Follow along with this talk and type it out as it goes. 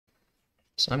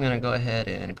So I'm going to go ahead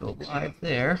and go live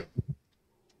there.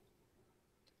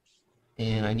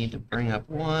 And I need to bring up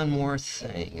one more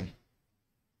thing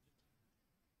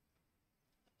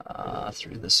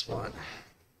through this one.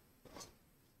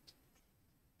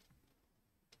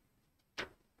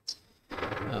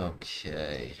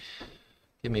 Okay.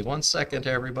 Give me 1 second,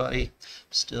 everybody. I'm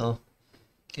still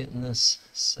getting this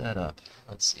set up.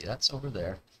 Let's see, that's over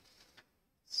there.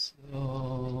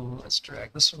 So let's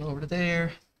drag this one over to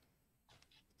there.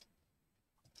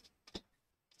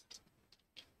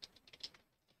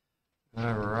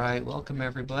 All right, welcome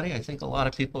everybody. I think a lot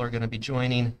of people are going to be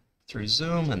joining through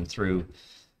Zoom and through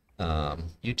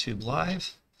YouTube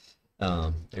Live.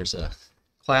 There's a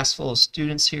class full of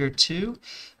students here too.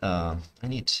 I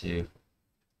need to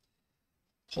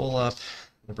pull up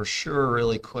the brochure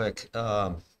really quick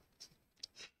so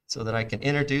that I can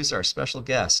introduce our special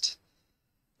guest.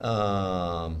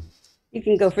 You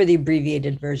can go for the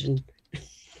abbreviated version.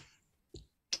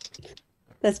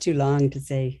 That's too long to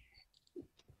say.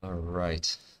 All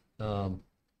right. Let's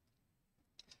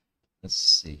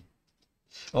see.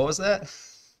 What was that?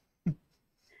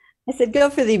 I said go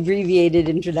for the abbreviated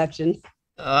introduction.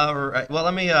 All right. Well,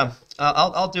 let me.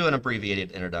 I'll do an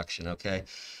abbreviated introduction. Okay.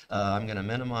 I'm going to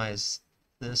minimize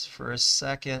this for a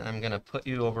second. I'm going to put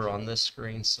you over on this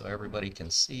screen so everybody can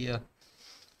see you.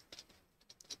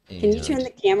 Can you turn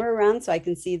the camera around so I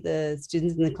can see the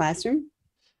students in the classroom?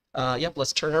 Yep.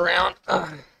 Let's turn around.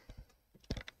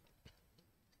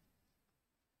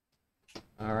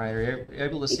 All right, are you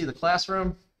able to see the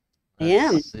classroom? I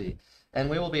am. Let's see. And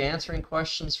we will be answering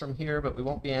questions from here, but we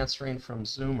won't be answering from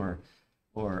Zoom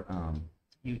or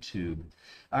YouTube.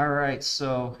 All right,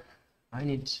 so I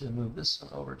need to move this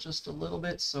one over just a little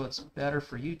bit so it's better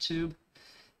for YouTube.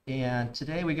 And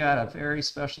today we got a very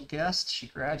special guest. She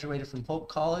graduated from Hope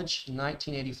College in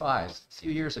 1985, a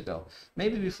few years ago,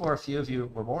 maybe before a few of you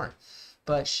were born.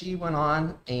 But she went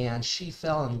on and she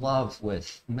fell in love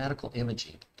with medical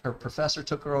imaging. Her professor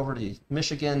took her over to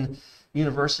Michigan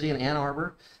University in Ann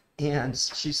Arbor, and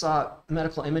she saw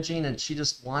medical imaging, and she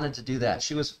just wanted to do that.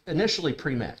 She was initially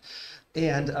pre-med,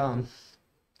 and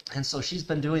so she's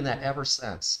been doing that ever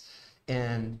since.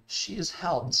 And she has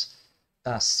helped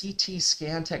CT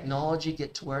scan technology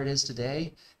get to where it is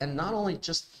today, and not only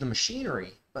just the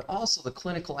machinery, but also the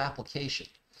clinical application.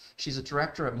 She's a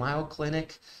director at Mayo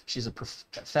Clinic. She's a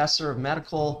professor of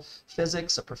medical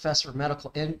physics, a professor of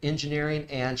medical engineering,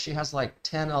 and she has like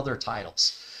 10 other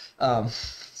titles.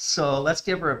 So let's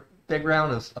give her a big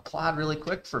round of applause really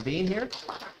quick for being here.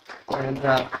 And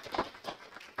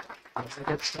let's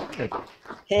get started.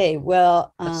 Okay,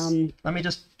 well, let me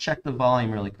just check the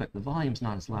volume really quick. The volume's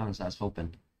not as loud as I was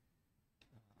hoping.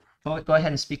 Go ahead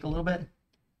and speak a little bit.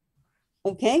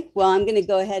 okay, well, I'm going to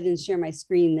go ahead and share my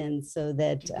screen then so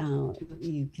that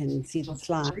you can see the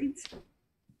slides.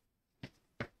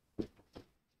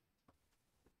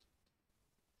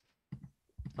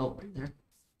 Oh, right there.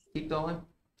 Keep going.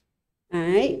 All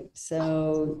right,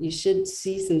 so you should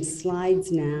see some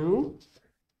slides now.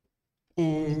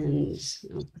 And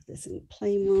I'll put this in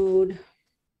play mode.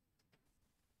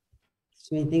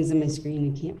 So many things on my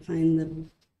screen, I can't find the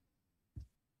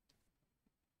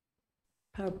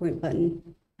PowerPoint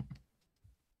button.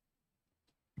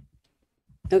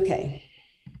 Okay.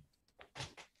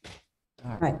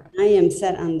 All right, I am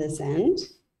set on this end.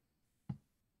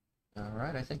 All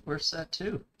right, I think we're set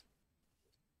too.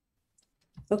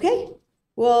 Okay,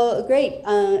 well, great.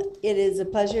 It is a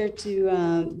pleasure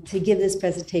to give this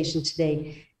presentation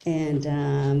today, and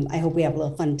I hope we have a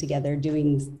little fun together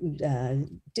doing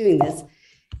this.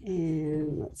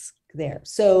 And let's there.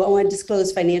 So I want to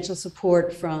disclose financial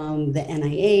support from the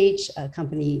NIH, a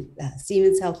company,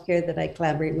 Siemens Healthcare, that I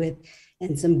collaborate with,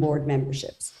 and some board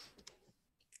memberships.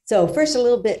 So first, a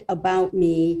little bit about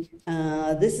me.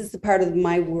 This is the part of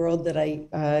my world that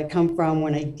I come from.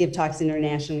 When I give talks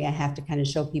internationally, I have to kind of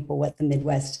show people what the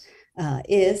Midwest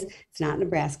is. It's not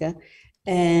Nebraska.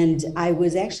 And I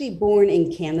was actually born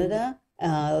in Canada,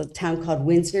 a town called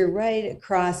Windsor, right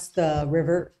across the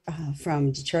river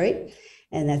from Detroit.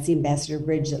 And that's the Ambassador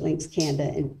Bridge that links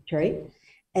Canada and Detroit.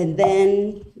 And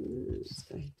then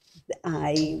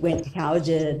I went to college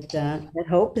at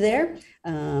Hope there,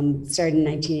 started in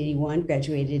 1981,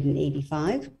 graduated in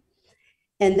 85.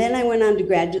 And then I went on to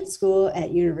graduate school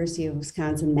at University of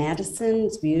Wisconsin-Madison,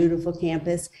 it's a beautiful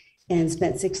campus, and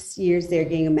spent 6 years there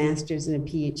getting a master's and a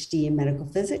PhD in medical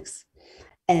physics.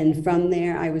 And from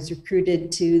there, I was recruited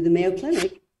to the Mayo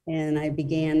Clinic, and I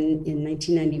began in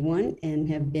 1991 and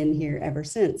have been here ever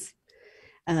since.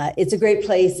 It's a great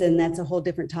place, and that's a whole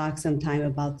different talk sometime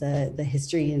about the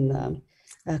history and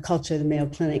the culture of the Mayo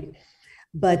Clinic.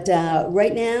 But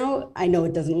right now, I know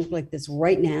it doesn't look like this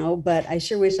right now, but I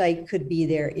sure wish I could be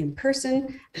there in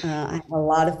person. I have a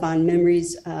lot of fond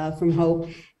memories from Hope.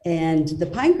 And the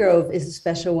Pine Grove is a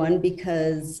special one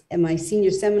because at my senior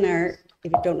seminar,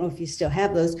 if I don't know if you still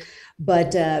have those,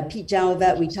 but Pete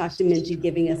Jolivet, we talked him into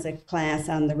giving us a class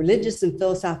on the religious and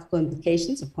philosophical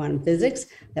implications of quantum physics.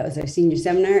 That was our senior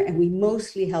seminar, and we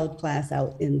mostly held class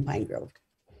out in Pine Grove.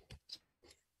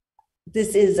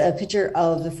 This is a picture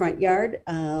of the front yard,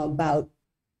 about,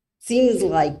 seems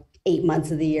like 8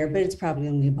 months of the year, but it's probably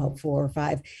only about 4 or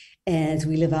 5. As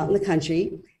we live out in the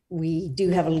country, we do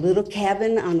have a little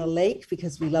cabin on the lake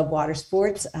because we love water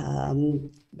sports.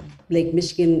 Lake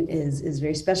Michigan is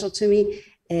very special to me.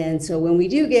 And so when we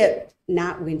do get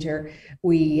not winter,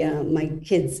 my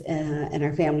kids and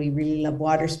our family really love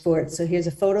water sports. So here's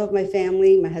a photo of my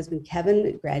family. My husband,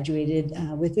 Kevin, graduated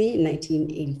with me in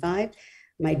 1985.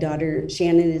 My daughter,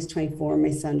 Shannon, is 24.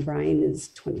 My son, Brian, is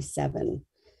 27.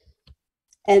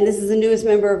 And this is the newest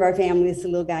member of our family. It's a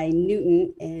little guy,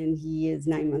 Newton, and he is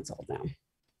 9 months old now.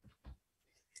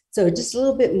 So just a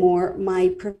little bit more. My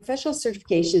professional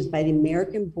certification is by the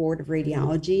American Board of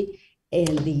Radiology,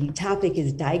 and the topic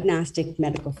is diagnostic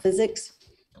medical physics.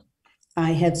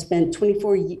 I have spent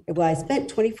 24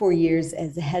 years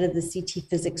as the head of the CT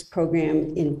physics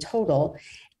program in total.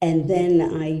 And then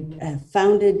I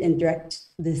founded and direct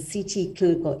the CT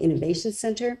Clinical Innovation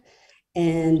Center.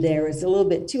 And there was a little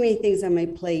bit too many things on my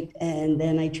plate. And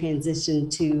then I transitioned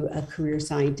to a career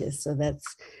scientist. So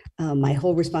that's my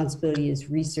whole responsibility is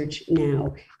research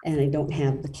now, and I don't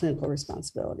have the clinical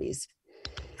responsibilities.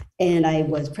 And I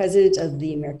was president of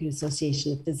the American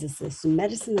Association of Physicists in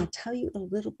Medicine. I'll tell you a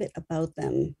little bit about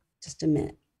them just a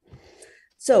minute.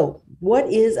 So what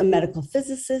is a medical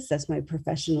physicist? That's my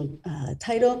professional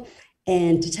title.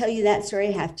 And to tell you that story,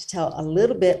 I have to tell a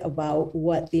little bit about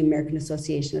what the American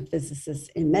Association of Physicists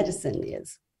in Medicine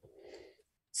is.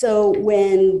 So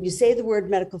when you say the word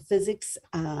medical physics,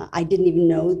 I didn't even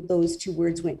know those two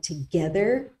words went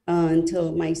together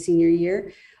until my senior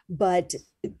year, but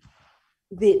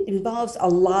it involves a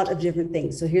lot of different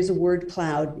things. So here's a word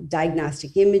cloud: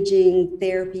 diagnostic imaging,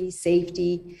 therapy,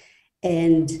 safety,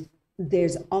 and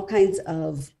there's all kinds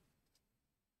of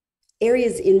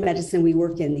areas in medicine we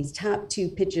work in. These top two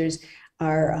pictures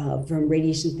are from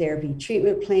radiation therapy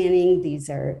treatment planning. These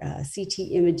are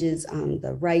CT images on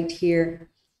the right here.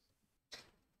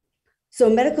 So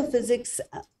medical physics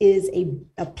is an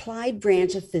applied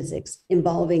branch of physics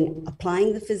involving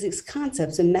applying the physics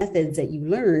concepts and methods that you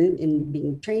learn in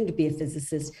being trained to be a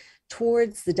physicist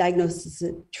towards the diagnosis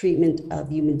and treatment of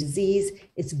human disease.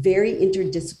 It's very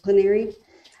interdisciplinary.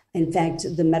 In fact,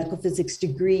 the medical physics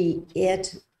degree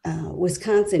at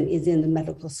Wisconsin is in the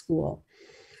medical school.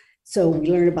 So we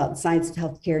learn about the science of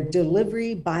healthcare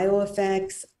delivery,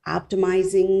 bioeffects,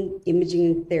 optimizing imaging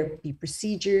and therapy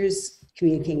procedures,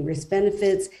 communicating risk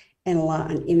benefits, and a lot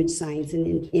on image science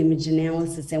and image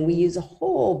analysis. And we use a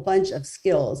whole bunch of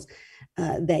skills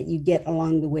that you get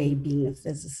along the way being a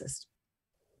physicist.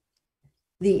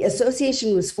 The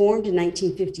association was formed in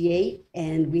 1958,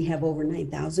 and we have over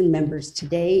 9,000 members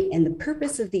today. And the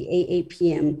purpose of the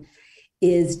AAPM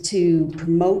is to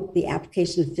promote the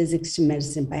application of physics to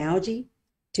medicine and biology,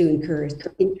 to encourage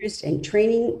interest and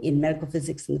training in medical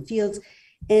physics in the fields,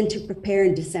 and to prepare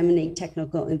and disseminate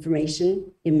technical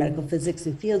information in medical physics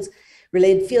and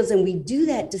related fields. And we do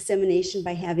that dissemination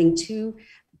by having 2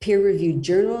 peer-reviewed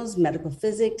journals, Medical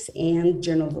Physics and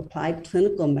Journal of Applied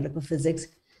Clinical Medical Physics.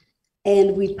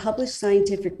 And we publish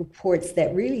scientific reports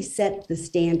that really set the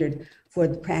standard for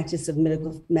the practice of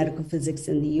medical physics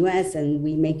in the US, and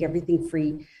we make everything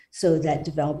free so that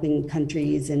developing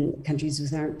countries and countries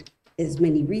with aren't as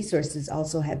many resources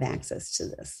also have access to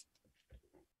this.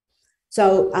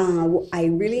 So I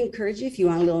really encourage you, if you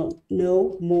want to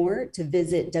know more, to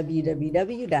visit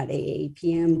www.aapm.org.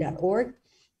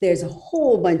 There's a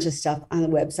whole bunch of stuff on the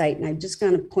website, and I'm just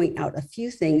going to point out a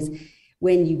few things.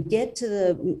 When you get to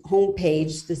the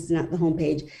homepage, this is not the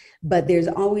homepage, but there's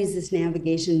always this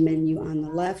navigation menu on the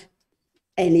left.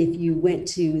 And if you went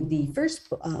to the first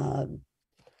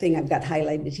thing I've got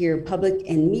highlighted here, public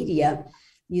and media,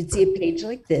 you'd see a page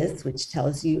like this, which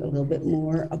tells you a little bit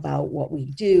more about what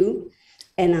we do.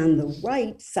 And on the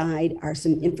right side are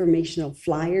some informational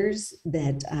flyers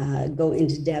that go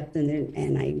into depth,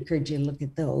 and I encourage you to look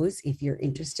at those if you're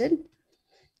interested.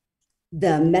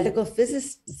 The medical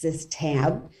physicist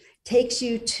tab takes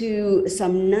you to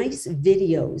some nice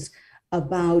videos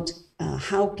about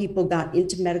how people got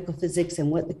into medical physics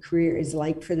and what the career is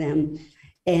like for them.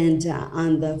 And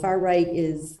on the far right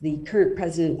is the current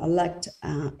president-elect,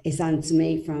 Ehsan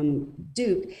Sameh from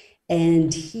Duke,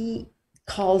 and he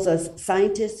calls us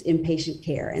scientists in patient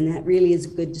care. And that really is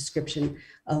a good description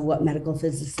of what medical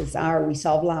physicists are. We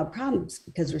solve a lot of problems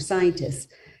because we're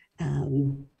scientists.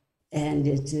 And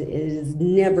it is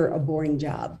never a boring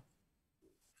job.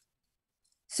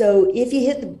 So if you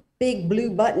hit the big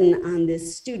blue button on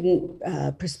this student,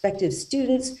 prospective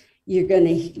students, you're going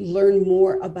to learn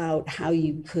more about how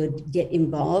you could get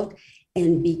involved.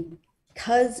 And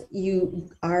because you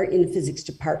are in the physics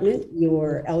department,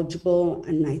 you're eligible,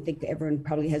 and I think everyone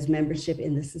probably has membership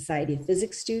in the Society of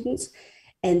Physics Students,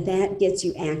 and that gets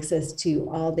you access to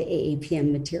all the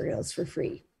AAPM materials for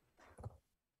free.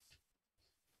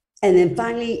 And then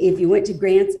finally, if you went to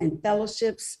grants and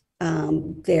fellowships,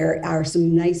 there are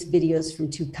some nice videos from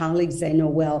two colleagues I know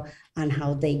well on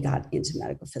how they got into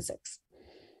medical physics.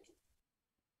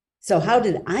 So how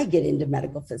did I get into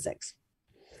medical physics?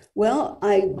 Well,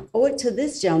 I owe it to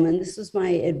this gentleman. This was my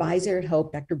advisor at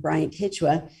Hope, Dr. Bryant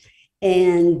Hitchwa.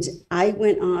 And I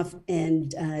went off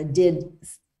and I did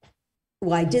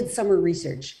summer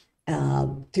research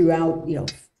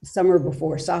throughout, summer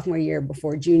before sophomore year,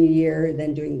 before junior year,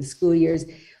 then during the school years.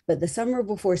 But the summer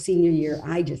before senior year,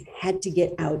 I just had to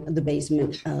get out of the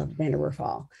basement of Vanderwerf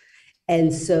Hall.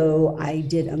 And so I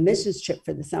did a missions trip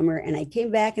for the summer, and I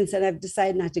came back and said, I've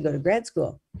decided not to go to grad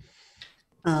school.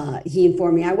 He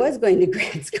informed me I was going to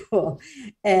grad school.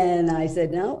 And I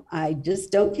said, no, I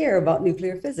just don't care about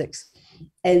nuclear physics.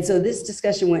 And so this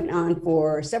discussion went on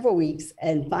for several weeks.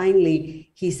 And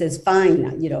finally, he says, fine,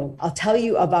 I'll tell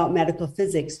you about medical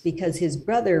physics, because his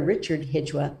brother, Richard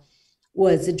Hitchwa,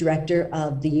 was the director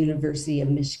of the University of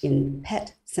Michigan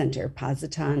PET Center,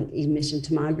 Positron Emission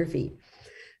Tomography.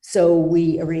 So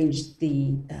we arranged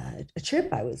a trip.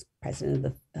 I was president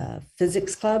of the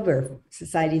physics club, or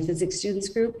Society of Physics Students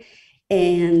group.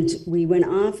 And we went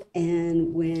off,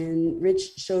 and when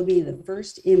Rich showed me the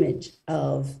first image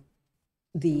of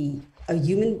a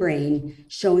human brain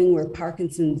showing where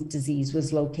Parkinson's disease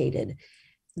was located,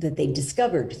 that they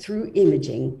discovered through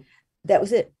imaging, that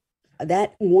was it.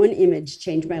 That one image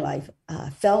changed my life.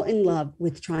 Fell in love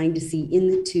with trying to see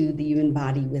into the human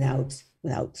body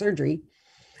without surgery.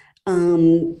 A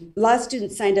lot of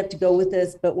students signed up to go with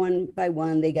us, but one by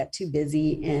one, they got too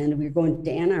busy, and we were going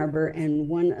to Ann Arbor, and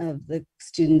one of the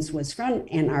students was from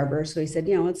Ann Arbor. So he said,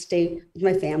 let's stay with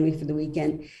my family for the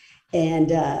weekend. And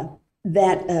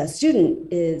that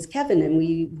student is Kevin, and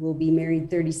we will be married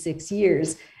 36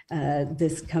 years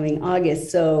this coming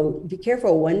August. So be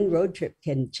careful, one road trip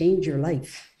can change your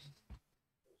life.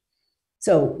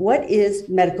 So what is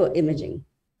medical imaging?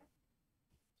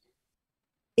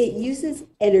 It uses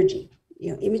energy.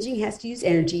 Imaging has to use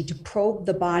energy to probe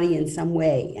the body in some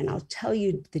way. And I'll tell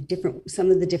you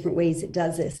some of the different ways it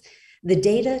does this. The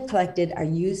data collected are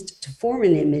used to form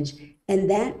an image, and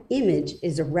that image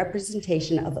is a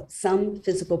representation of some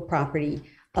physical property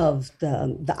of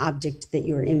the object that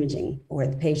you're imaging, or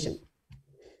the patient.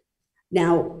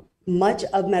 Now, much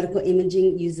of medical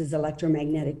imaging uses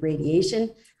electromagnetic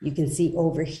radiation. You can see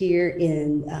over here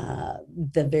in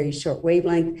the very short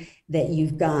wavelength that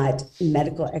you've got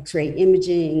medical X-ray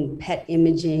imaging, PET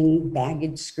imaging,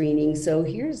 baggage screening. So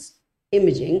here's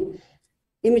imaging.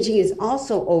 Imaging is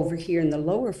also over here in the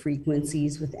lower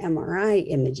frequencies with MRI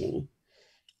imaging.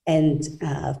 And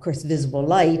of course, visible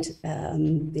light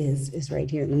is right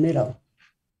here in the middle.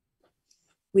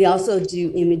 We also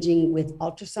do imaging with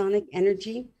ultrasonic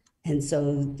energy. And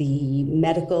so the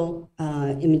medical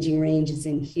imaging range is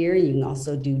in here. You can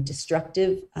also do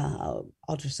destructive.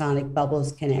 Ultrasonic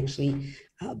bubbles can actually,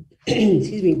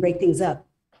 break things up.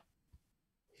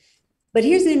 But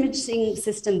here's an imaging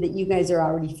system that you guys are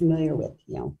already familiar with,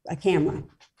 a camera.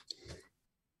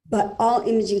 But all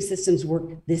imaging systems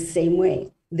work this same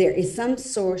way. There is some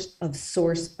source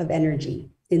of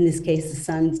energy. In this case, the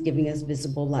sun's giving us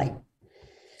visible light.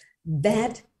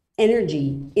 That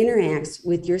energy interacts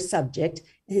with your subject,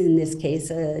 in this case,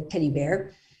 a teddy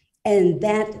bear, and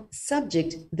that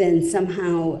subject then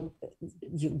somehow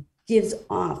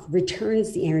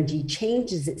returns the energy,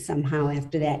 changes it somehow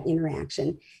after that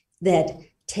interaction, that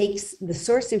takes the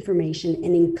source information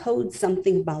and encodes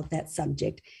something about that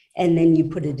subject. And then you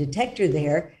put a detector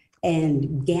there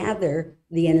and gather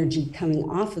the energy coming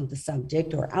off of the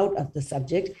subject or out of the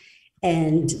subject.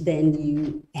 And then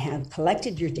you have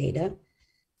collected your data.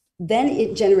 Then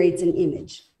it generates an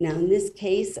image. Now, in this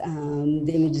case,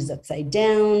 the image is upside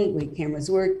down, the way cameras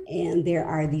work, and there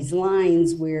are these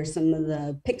lines where some of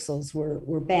the pixels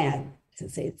were bad. So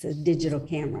say it's a digital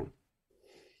camera.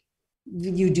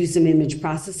 You do some image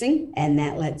processing, and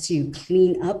that lets you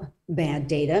clean up bad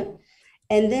data.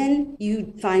 And then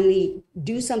you finally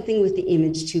do something with the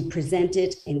image to present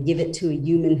it and give it to a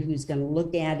human who's going to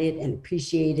look at it and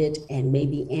appreciate it and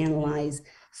maybe analyze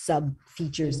sub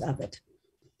features of it.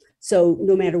 So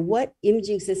no matter what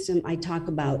imaging system I talk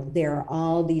about, there are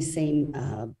all these same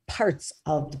parts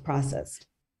of the process.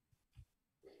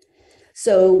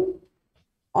 So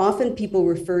often people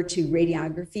refer to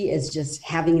radiography as just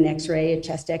having an X-ray, a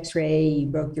chest X-ray, you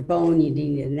broke your bone, you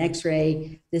needed an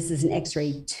X-ray. This is an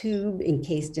X-ray tube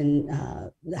encased in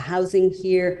the housing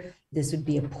here. This would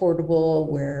be a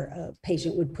portable where a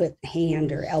patient would put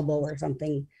hand or elbow or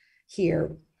something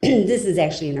here. This is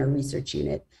actually in our research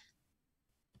unit.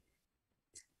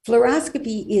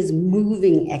 Fluoroscopy is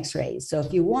moving X-rays. So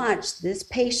if you watch, this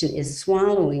patient is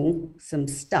swallowing some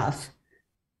stuff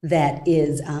that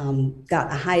is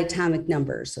got a high atomic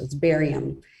number, so it's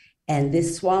barium. And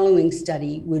this swallowing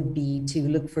study would be to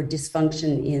look for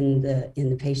dysfunction in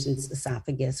the patient's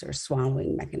esophagus or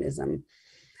swallowing mechanism.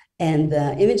 And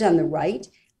the image on the right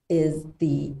is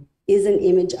an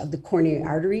image of the coronary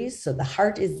arteries. So the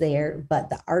heart is there, but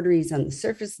the arteries on the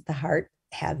surface of the heart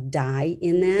have dye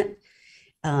in that.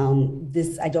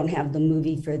 I don't have the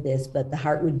movie for this, but the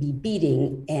heart would be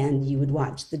beating and you would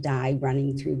watch the dye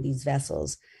running through these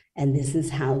vessels. And this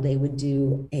is how they would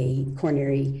do a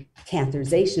coronary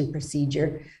catheterization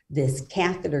procedure. This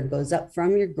catheter goes up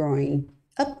from your groin,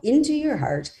 up into your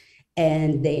heart,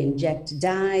 and they inject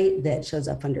dye that shows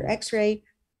up under X-ray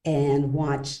and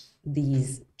watch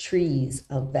these trees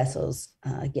of vessels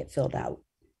get filled out.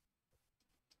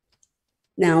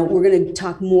 Now, we're going to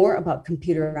talk more about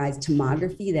computerized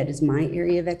tomography. That is my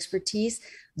area of expertise.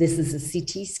 This is a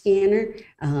CT scanner.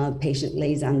 Patient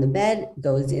lays on the bed,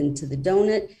 goes into the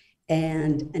donut,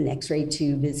 and an X-ray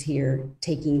tube is here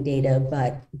taking data,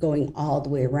 but going all the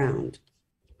way around.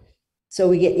 So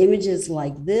we get images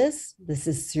like this. This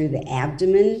is through the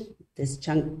abdomen, this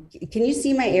chunk. Can you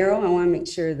see my arrow? I want to make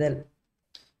sure that.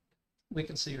 We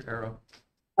can see your arrow.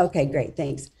 Okay, great,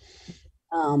 thanks.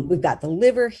 We've got the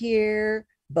liver here.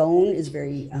 Bone is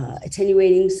very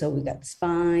attenuating. So we've got the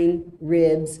spine,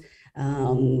 ribs,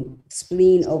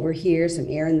 spleen over here, some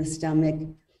air in the stomach.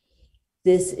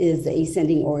 This is the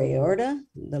ascending aorta.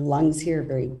 The lungs here are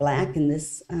very black in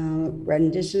this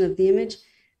rendition of the image.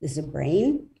 This is a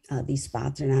brain. These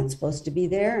spots are not supposed to be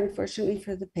there, unfortunately,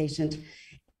 for the patient.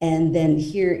 And then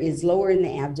here is lower in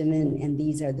the abdomen, and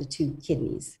these are the two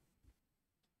kidneys.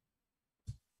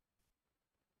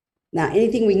 Now,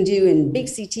 anything we can do in big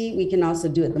CT, we can also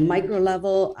do at the micro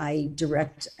level. I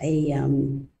direct a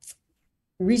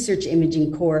research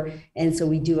imaging core, and so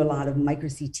we do a lot of micro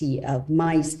CT of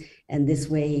mice, and this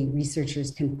way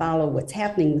researchers can follow what's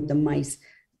happening with the mice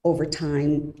over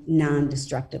time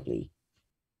non-destructively.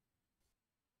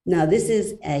 Now, this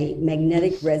is a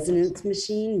magnetic resonance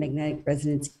machine. Magnetic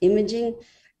resonance imaging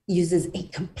uses a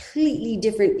completely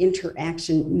different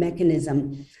interaction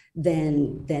mechanism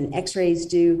than X-rays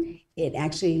do. It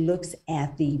actually looks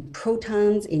at the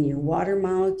protons in your water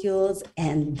molecules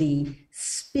and the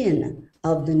spin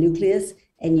of the nucleus,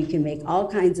 and you can make all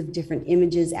kinds of different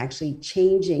images, actually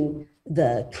changing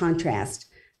the contrast.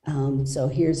 So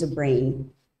here's a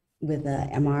brain with a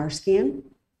MR scan.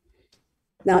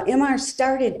 Now, MR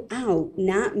started out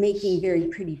not making very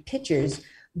pretty pictures,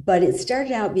 but it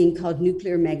started out being called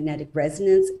nuclear magnetic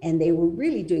resonance, and they were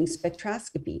really doing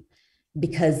spectroscopy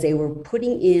because they were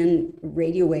putting in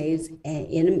radio waves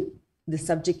in the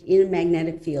subject in a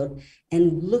magnetic field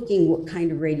and looking what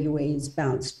kind of radio waves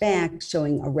bounced back,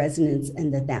 showing a resonance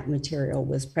and that material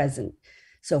was present.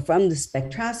 So from the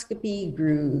spectroscopy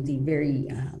grew the very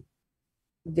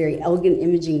elegant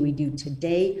imaging we do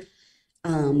today.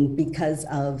 Because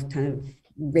of kind of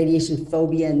radiation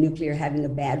phobia and nuclear having a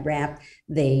bad rap,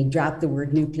 they dropped the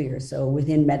word nuclear. So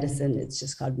within medicine, it's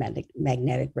just called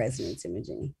magnetic resonance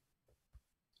imaging.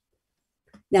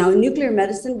 Now, in nuclear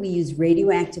medicine, we use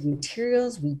radioactive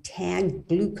materials. We tag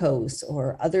glucose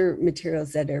or other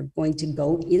materials that are going to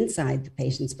go inside the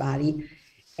patient's body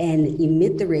and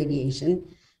emit the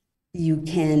radiation. You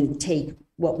can take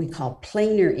what we call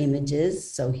planar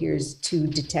images. So here's two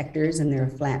detectors and they're a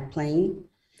flat plane.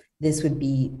 This would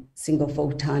be single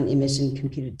photon emission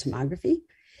computed tomography.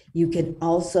 You could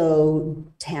also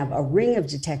have a ring of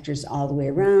detectors all the way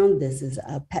around. This is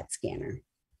a PET scanner.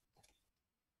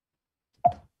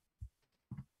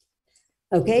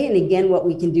 Okay, and again, what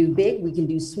we can do big, we can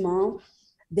do small.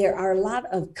 There are a lot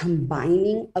of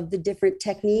combining of the different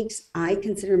techniques. I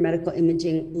consider medical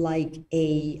imaging like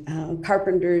a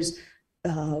carpenter's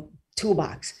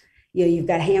toolbox. You know, you've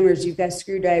got hammers, you've got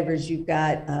screwdrivers, you've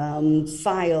got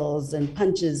files and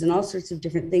punches and all sorts of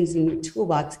different things in your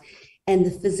toolbox. And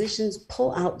the physicians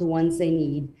pull out the ones they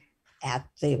need, at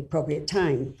the appropriate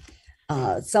time.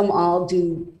 Some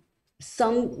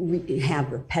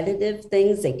have repetitive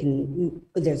things.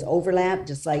 There's overlap,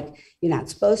 just like you're not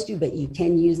supposed to, but you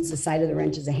can use the side of the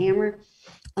wrench as a hammer.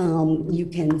 You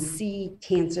can see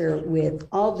cancer with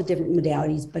all the different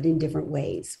modalities, but in different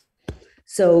ways.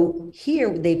 So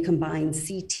here they've combined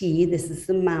CT, this is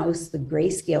the mouse, the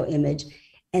grayscale image,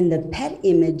 and the PET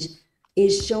image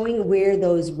is showing where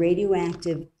those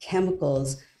radioactive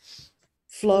chemicals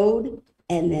flowed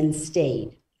and then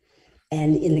stayed.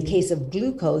 And in the case of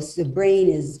glucose, the brain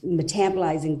is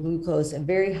metabolizing glucose at a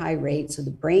very high rate, so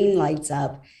the brain lights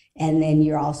up, and then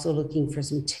you're also looking for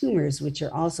some tumors, which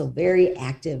are also very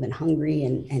active and hungry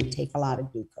and take a lot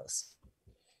of glucose.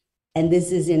 And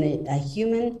this is in a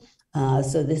human.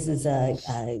 So this is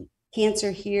a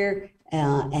cancer here,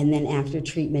 and then after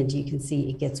treatment, you can see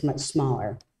it gets much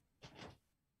smaller.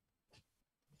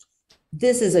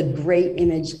 This is a great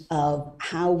image of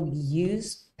how we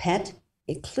use PET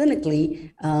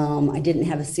clinically. I didn't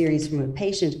have a series from a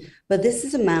patient, but this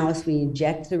is a mouse. We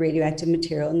inject the radioactive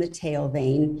material in the tail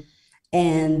vein,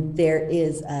 and there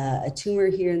is a tumor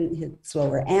here in his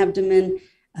lower abdomen.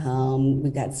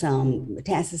 We've got some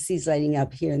metastases lighting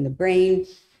up here in the brain.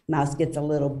 Mouse gets a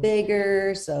little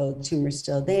bigger, so tumor's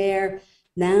still there.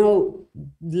 Now,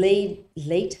 late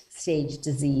stage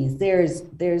disease,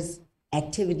 there's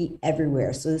activity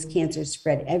everywhere. So this cancer is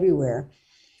spread everywhere.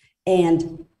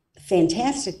 And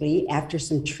fantastically, after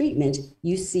some treatment,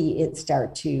 you see it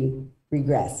start to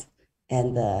regress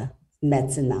and the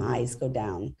mets in the eyes go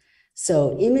down.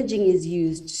 So imaging is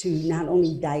used to not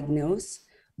only diagnose,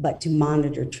 but to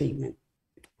monitor treatment.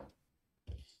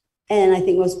 And I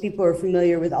think most people are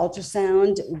familiar with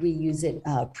ultrasound. We use it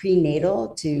prenatal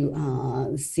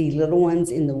to see little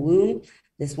ones in the womb.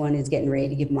 This one is getting ready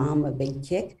to give mom a big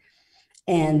kick.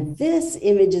 And this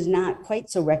image is not quite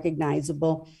so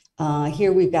recognizable.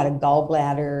 Here we've got a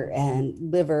gallbladder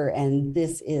and liver, and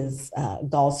this is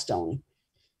gallstone.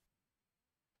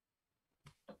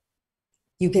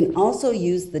 You can also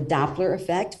use the Doppler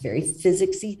effect, very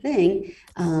physicsy thing,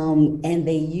 and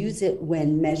they use it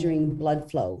when measuring blood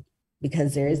flow,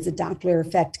 because there is the Doppler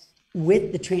effect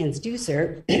with the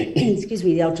transducer, excuse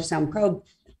me, the ultrasound probe.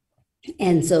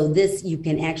 And so this, you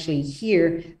can actually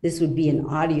hear, this would be an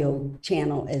audio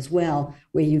channel as well,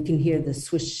 where you can hear the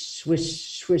swish,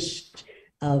 swish, swish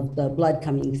of the blood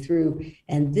coming through.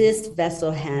 And this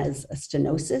vessel has a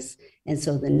stenosis. And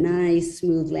so the nice,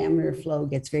 smooth laminar flow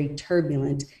gets very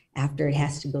turbulent after it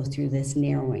has to go through this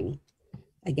narrowing.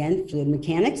 Again, fluid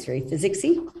mechanics, very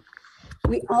physicsy.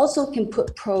 We also can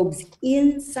put probes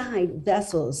inside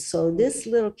vessels. So this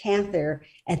little catheter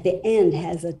at the end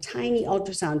has a tiny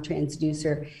ultrasound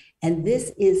transducer, and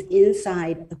this is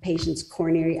inside a patient's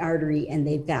coronary artery, and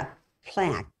they've got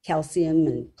plaque, calcium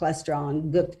and cholesterol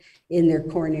and gook in their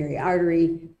coronary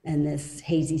artery, and this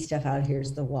hazy stuff out here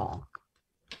is the wall.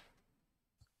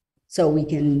 So we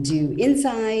can do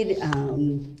inside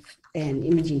and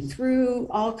imaging through.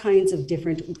 All kinds of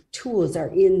different tools are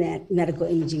in that medical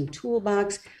imaging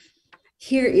toolbox.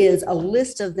 Here is a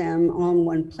list of them all in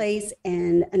one place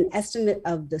and an estimate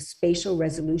of the spatial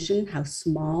resolution, how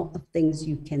small of things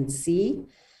you can see.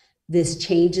 This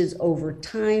changes over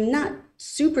time, not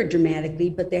super dramatically,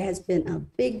 but there has been a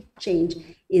big change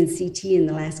in CT in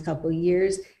the last couple of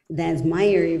years. That's my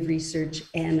area of research,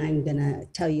 and I'm gonna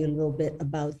tell you a little bit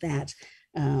about that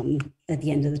at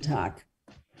the end of the talk.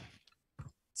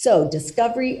 So,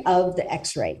 discovery of the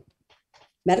X-ray.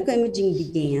 Medical imaging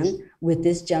began with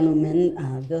this gentleman,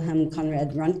 Wilhelm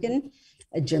Conrad Röntgen,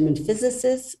 a German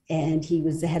physicist, and he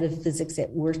was the head of physics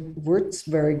at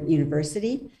Würzburg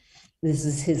University. This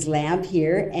is his lab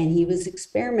here, and he was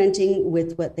experimenting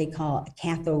with what they call a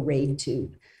cathode ray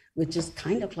tube, which is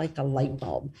kind of like a light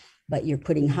bulb, but you're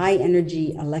putting high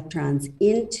energy electrons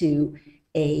into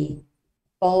a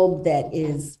bulb that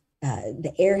is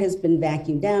the air has been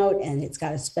vacuumed out and it's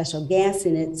got a special gas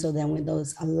in it. So then when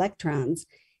those electrons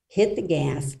hit the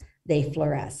gas, they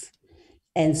fluoresce.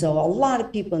 And so a lot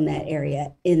of people in that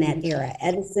area, in that era,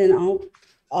 Edison,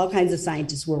 all kinds of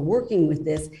scientists were working with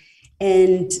this.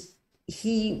 And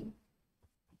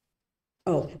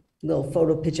little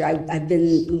photo picture. I've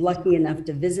been lucky enough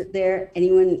to visit there.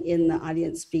 Anyone in the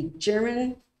audience speak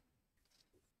German?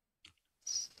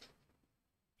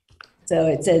 So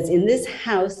it says, in this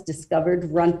house discovered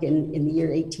Röntgen in the year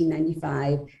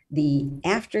 1895, the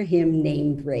after him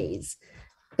named rays.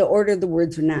 The order of the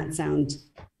words would not sound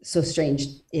so strange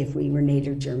if we were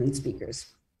native German speakers.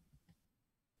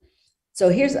 So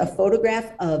here's a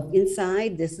photograph of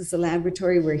inside. This is the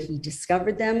laboratory where he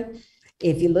discovered them.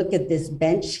 If you look at this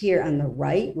bench here on the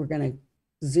right, we're going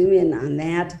to zoom in on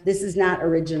that. This is not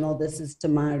original. This is to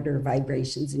monitor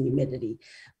vibrations and humidity,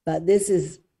 but this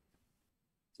is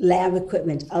lab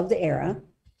equipment of the era.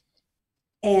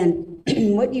 And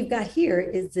what you've got here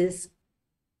is this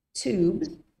tube.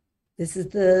 This is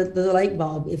the light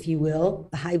bulb, if you will.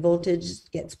 The high voltage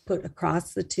gets put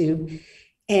across the tube.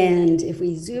 And if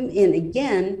we zoom in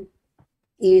again,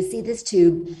 you see this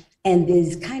tube and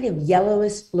these kind of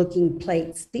yellowish looking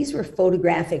plates. These were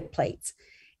photographic plates,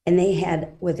 and they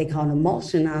had what they call an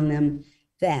emulsion on them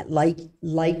that light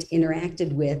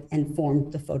interacted with and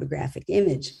formed the photographic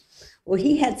image. Well,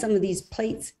 he had some of these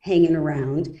plates hanging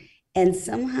around, and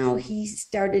somehow he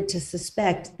started to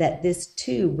suspect that this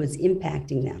tube was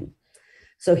impacting them.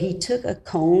 So he took a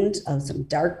cone of some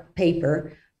dark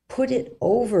paper, put it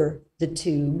over the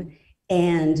tube,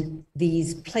 and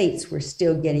these plates were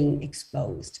still getting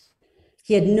exposed.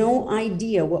 He had no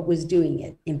idea what was doing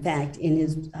it. In fact, in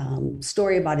his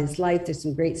story about his life, there's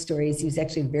some great stories. He was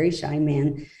actually a very shy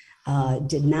man,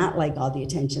 did not like all the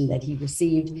attention that he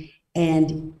received.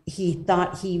 And he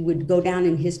thought he would go down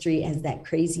in history as that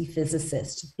crazy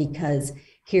physicist, because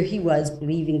here he was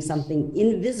believing something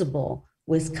invisible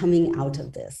was coming out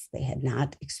of this. They had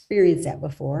not experienced that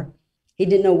before. He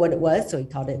didn't know what it was, so he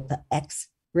called it the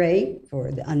X-ray,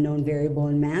 for the unknown variable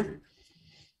in math.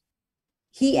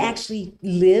 He actually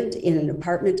lived in an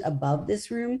apartment above this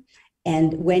room.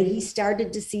 And when he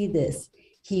started to see this,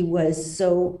 he was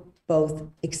so both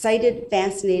excited,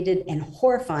 fascinated, and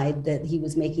horrified that he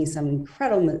was making some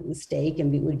incredible mistake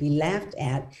and would be laughed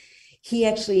at. He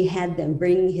actually had them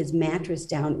bring his mattress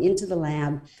down into the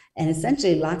lab and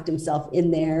essentially locked himself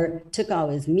in there, took all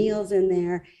his meals in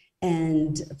there,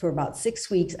 and for about 6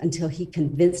 weeks until he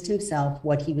convinced himself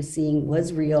what he was seeing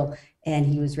was real and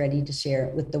he was ready to share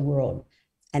it with the world.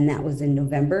 And that was in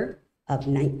November of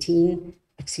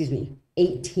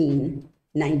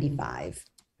 1895.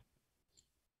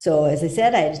 So as I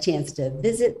said, I had a chance to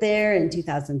visit there in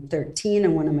 2013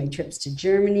 on one of my trips to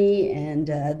Germany, and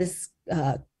this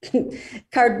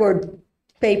cardboard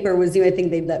paper was the only thing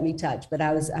they'd let me touch, but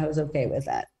I was okay with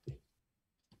that.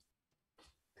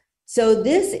 So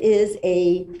this is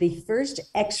the first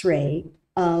X-ray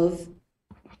of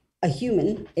a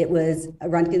human. It was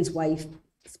Röntgen's wife,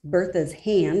 Bertha's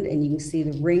hand, and you can see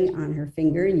the ring on her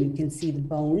finger, and you can see the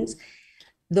bones.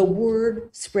 The word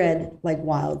spread like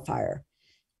wildfire.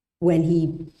 When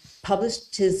he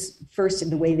published his first, in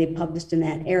the way they published in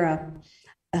that era,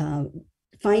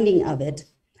 finding of it,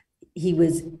 he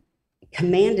was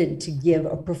commanded to give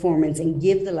a performance and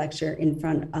give the lecture in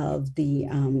front of the,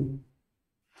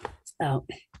 no,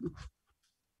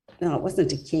 it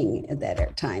wasn't a king at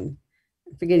that time.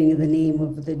 I'm forgetting the name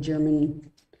of the German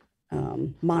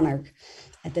monarch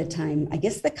at that time, I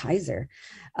guess the Kaiser.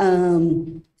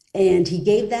 And he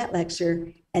gave that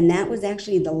lecture, and that was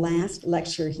actually the last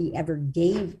lecture he ever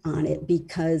gave on it,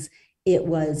 because it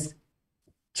was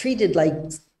treated like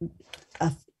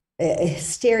a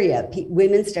hysteria.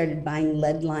 Women started buying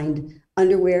lead-lined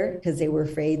underwear because they were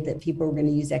afraid that people were going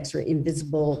to use extra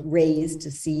invisible rays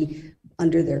to see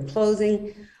under their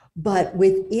clothing. But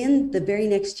within the very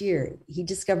next year, he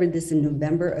discovered this in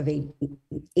November of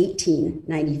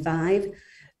 1895.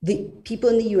 The people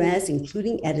in the US,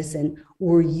 including Edison,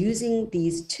 were using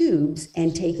these tubes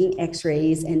and taking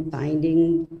X-rays and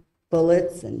finding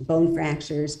bullets and bone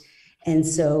fractures. And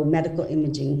so medical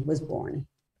imaging was born.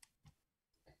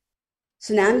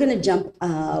 So now I'm going to jump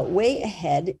way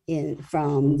ahead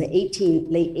from the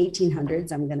late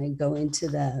 1800s. I'm going to go into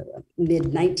the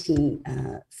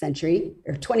mid-19th century,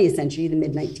 or 20th century, the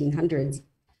mid-1900s.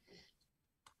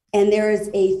 And there is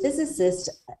a physicist,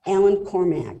 Alan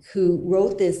Cormack, who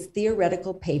wrote this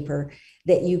theoretical paper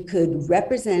that you could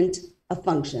represent a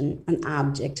function, an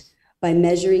object, by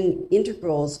measuring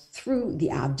integrals through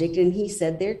the object. And he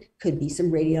said there could be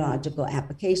some radiological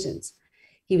applications.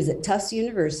 He was at Tufts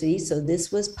University, so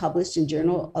this was published in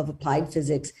Journal of Applied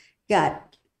Physics,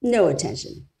 got no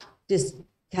attention, just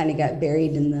kind of got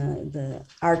buried in the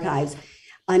archives,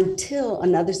 until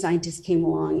another scientist came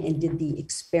along and did the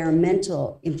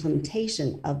experimental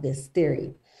implementation of this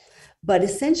theory. But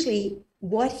essentially,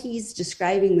 what he's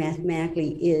describing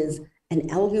mathematically is an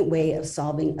elegant way of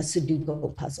solving a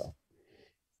Sudoku puzzle.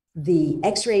 The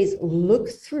X-rays look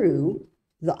through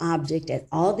the object at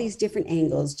all these different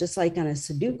angles, just like on a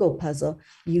Sudoku puzzle.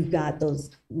 You've got those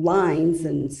lines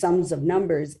and sums of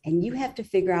numbers, and you have to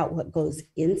figure out what goes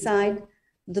inside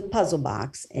the puzzle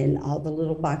box and all the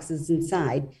little boxes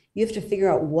inside. You have to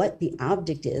figure out what the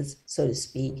object is, so to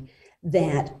speak,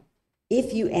 that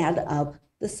if you add up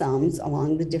the sums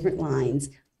along the different lines,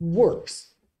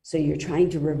 works. So you're trying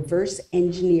to reverse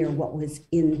engineer what was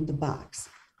in the box.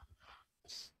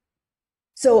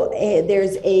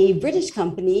 There's a British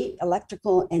company,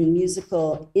 Electrical and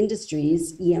Musical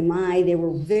Industries, EMI. They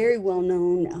were very well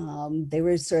known. They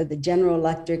were sort of the General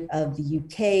Electric of the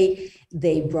UK.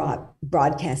 They brought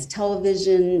broadcast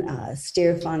television,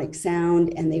 stereophonic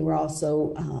sound, and they were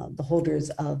also the holders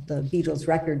of the Beatles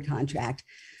record contract.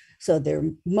 So they're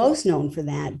most known for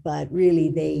that, but really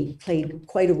they played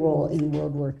quite a role in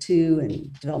World War II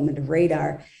and development of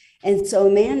radar. And so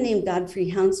a man named Godfrey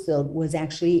Hounsfield was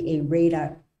actually a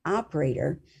radar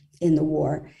operator in the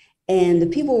war. And the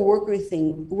people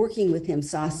working with him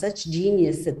saw such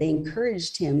genius that they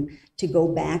encouraged him to go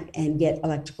back and get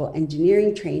electrical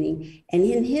engineering training. And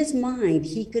in his mind,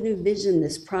 he could envision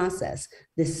this process,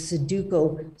 this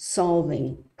Sudoku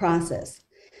solving process.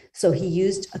 So he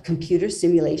used a computer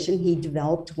simulation. He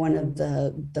developed one of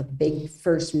the big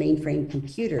first mainframe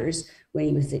computers when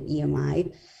he was at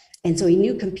EMI. And so he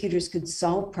knew computers could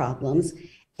solve problems.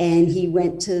 And he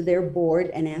went to their board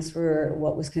and asked for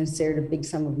what was considered a big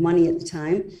sum of money at the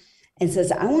time and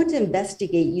says, I want to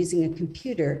investigate using a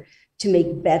computer to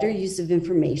make better use of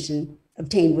information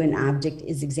obtained when an object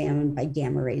is examined by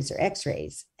gamma rays or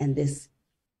X-rays. And this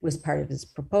was part of his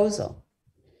proposal.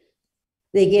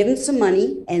 They gave him some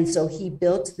money. And so he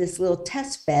built this little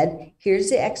test bed. Here's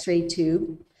the X-ray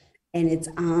tube. And it's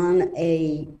on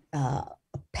a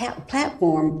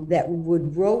platform that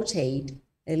would rotate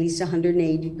at least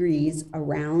 180 degrees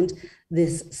around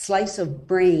this slice of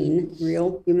brain,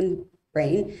 real human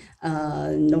brain,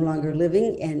 no longer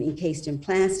living and encased in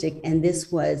plastic. And this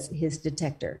was his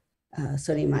detector,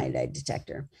 sodium iodide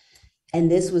detector. And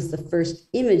this was the first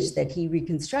image that he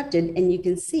reconstructed. And you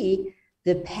can see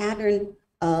the pattern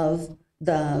of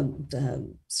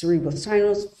the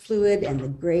cerebrospinal fluid and the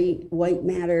gray white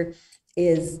matter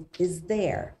is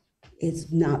there.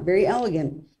 It's not very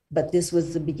elegant, but this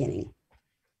was the beginning.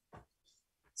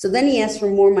 So then he asked for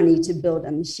more money to build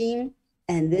a machine,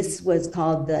 and this was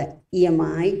called the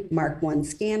EMI Mark I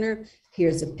scanner.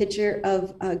 Here's a picture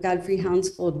of Godfrey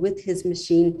Hounsfield with his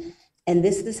machine, and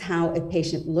this is how a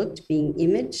patient looked being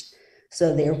imaged.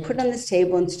 So they were put on this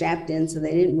table and strapped in so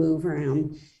they didn't move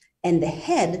around, and the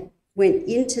head went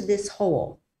into this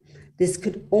hole. This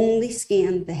could only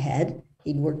scan the head.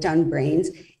 He'd worked on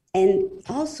brains, and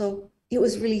also it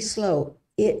was really slow.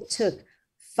 It took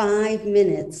 5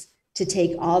 minutes to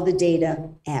take all the data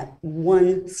at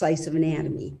one slice of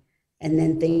anatomy. And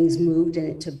then things moved and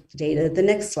it took data at the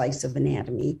next slice of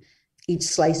anatomy, each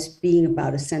slice being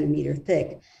about 1 centimeter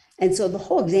thick. And so the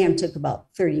whole exam took about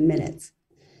 30 minutes,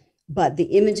 but the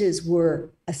images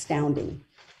were astounding.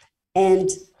 And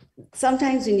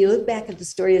sometimes when you look back at the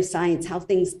story of science, how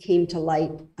things came to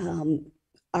light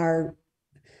are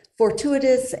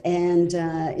fortuitous and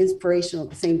inspirational at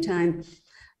the same time.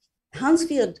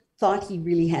 Hounsfield thought he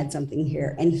really had something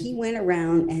here, and he went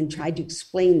around and tried to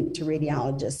explain to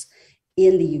radiologists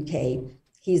in the UK.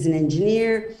 He's an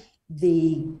engineer.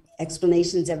 The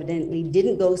explanations evidently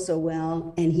didn't go so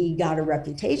well, and he got a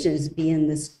reputation as being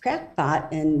this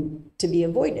crackpot and to be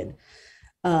avoided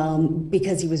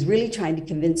because he was really trying to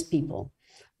convince people.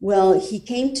 Well, he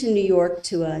came to New York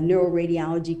to a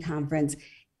neuroradiology conference,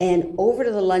 and over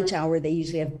to the lunch hour, they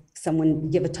usually have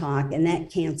someone give a talk, and that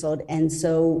canceled. And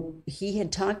so he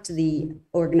had talked to the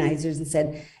organizers and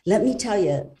said, let me tell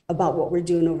you about what we're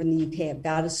doing over in the UK. I've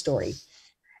got a story.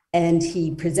 And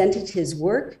he presented his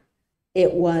work.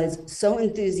 It was so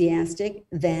enthusiastic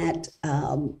that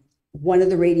one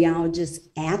of the radiologists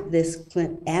at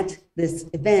this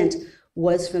event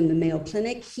was from the Mayo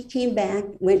Clinic. He came back,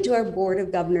 went to our board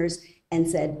of governors and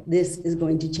said, this is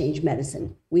going to change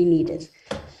medicine. We need it.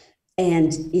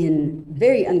 And in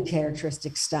very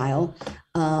uncharacteristic style,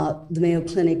 the Mayo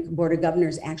Clinic Board of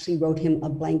Governors actually wrote him a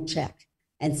blank check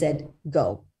and said,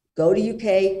 go to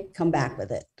UK, come back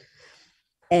with it.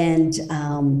 And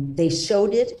they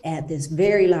showed it at this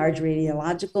very large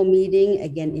radiological meeting,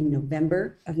 again in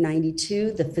November of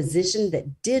 '92. The physician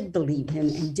that did believe him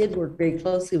and did work very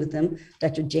closely with him,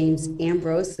 Dr. James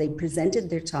Ambrose, they presented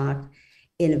their talk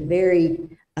in a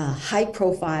very high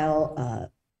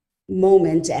profile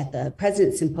moment at the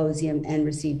President's Symposium and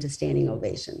received a standing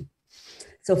ovation.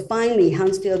 So finally,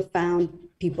 Hounsfield found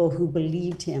people who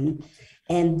believed him.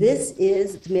 And this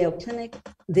is the Mayo Clinic.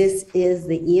 This is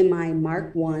the EMI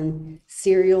Mark I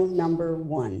serial number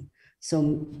 1.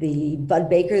 So the Bud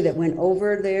Baker that went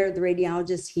over there, the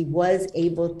radiologist, he was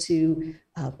able to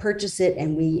purchase it,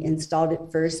 and we installed it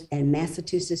first. And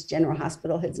Massachusetts General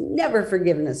Hospital has never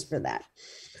forgiven us for that.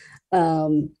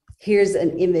 Here's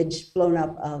an image blown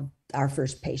up of our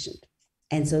first patient.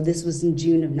 And so this was in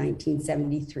June of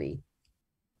 1973.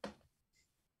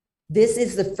 This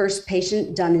is the first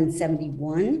patient done in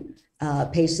 71. a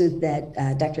patient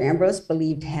that Dr. Ambrose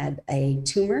believed had a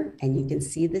tumor, and you can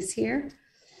see this here.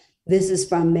 This is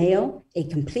from Mayo. A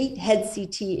complete head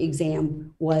CT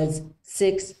exam was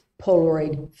 6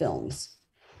 Polaroid films.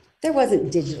 There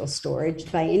wasn't digital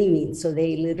storage by any means, so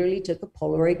they literally took a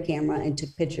Polaroid camera and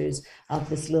took pictures of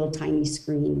this little tiny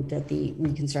screen that the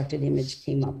reconstructed image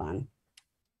came up on.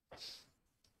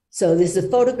 So this is a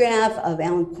photograph of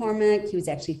Alan Cormack. He was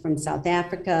actually from South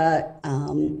Africa.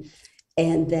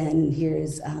 And then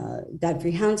here's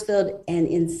Godfrey Hounsfield. And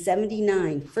in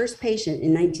 79, first patient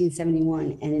in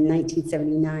 1971, and in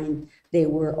 1979, they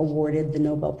were awarded the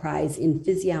Nobel Prize in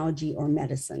Physiology or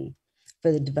Medicine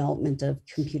for the development of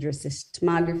computer-assisted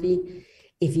tomography.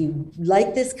 If you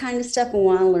like this kind of stuff and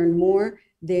want to learn more,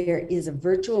 there is a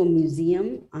virtual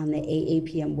museum on the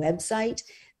AAPM website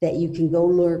that you can go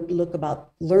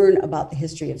learn about the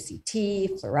history of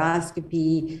CT,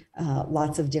 fluoroscopy,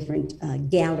 lots of different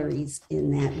galleries in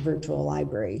that virtual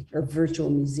library or virtual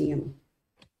museum.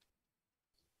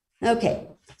 Okay,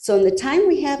 so in the time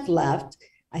we have left,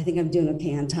 I think I'm doing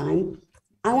okay on time.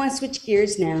 I want to switch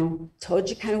gears now. Told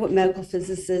you kind of what medical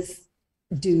physicists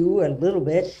do a little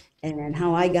bit and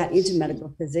how I got into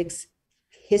medical physics,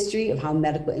 history of how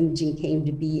medical imaging came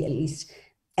to be, at least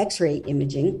X-ray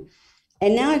imaging.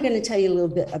 And now I'm going to tell you a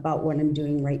little bit about what I'm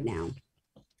doing right now.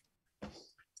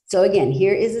 So again,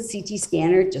 here is a CT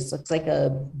scanner. It just looks like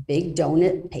a big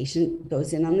donut. Patient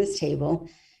goes in on this table.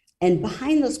 And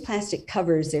behind those plastic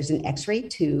covers, there's an X-ray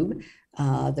tube.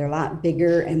 They're a lot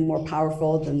bigger and more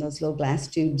powerful than those little glass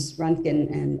tubes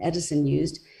Röntgen and Edison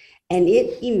used. And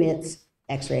it emits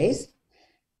X-rays.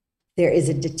 There is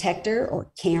a detector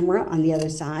or camera on the other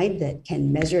side that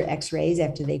can measure X-rays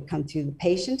after they've come through the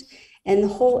patient. And the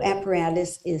whole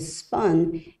apparatus is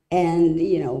spun. And,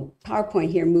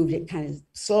 PowerPoint here moved it kind of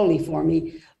slowly for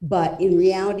me, but in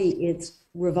reality, it's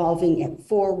revolving at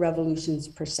 4 revolutions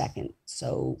per second.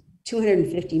 So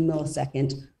 250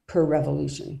 milliseconds per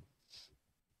revolution.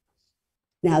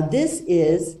 Now this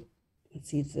is, let's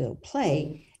see if it'll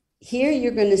play. Here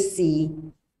you're going to see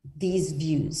these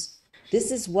views. This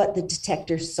is what the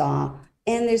detector saw.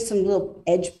 And there's some little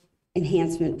edge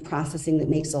enhancement processing that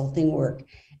makes the whole thing work.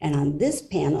 And on this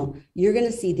panel, you're going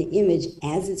to see the image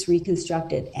as it's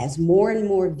reconstructed. As more and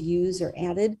more views are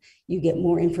added, you get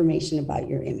more information about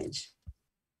your image.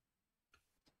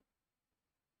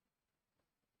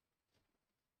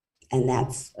 And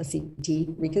that's a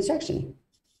CT reconstruction.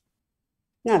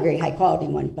 Not a very high quality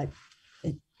one, but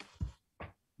it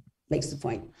makes the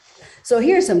point. So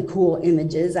here's some cool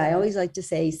images. I always like to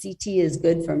say CT is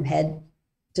good from head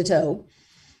to toe.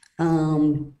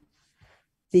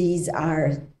 These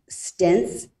are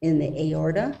stents in the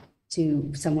aorta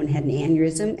to someone had an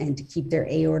aneurysm, and to keep their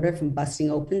aorta from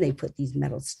busting open, they put these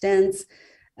metal stents.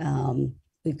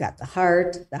 We've got the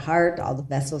heart, all the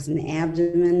vessels in the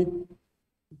abdomen,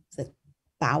 the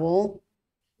bowel,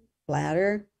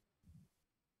 bladder,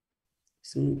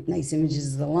 some nice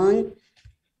images of the lung.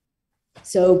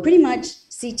 So pretty much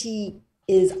CT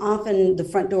is often the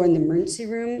front door in the emergency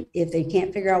room. If they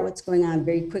can't figure out what's going on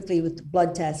very quickly with the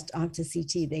blood test, off to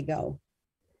CT they go.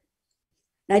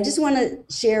 And I just want to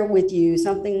share with you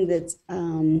something that's,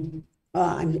 I'm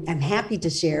happy to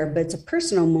share, but it's a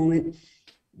personal moment.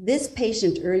 This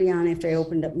patient early on after I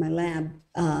opened up my lab,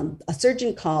 a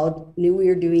surgeon called, knew we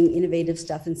were doing innovative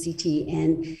stuff in CT,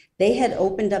 and they had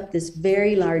opened up this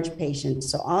very large patient.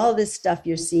 So all this stuff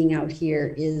you're seeing out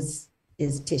here is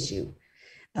tissue.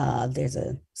 There's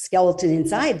a skeleton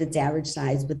inside that's average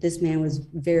size, but this man was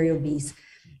very obese,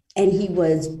 and he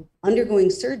was undergoing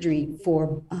surgery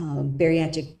for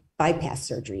bariatric bypass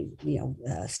surgery,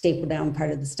 staple down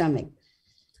part of the stomach.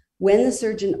 When the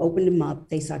surgeon opened him up,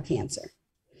 they saw cancer.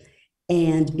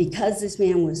 And because this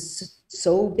man was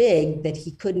so big that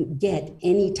he couldn't get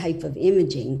any type of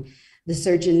imaging, the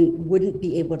surgeon wouldn't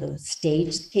be able to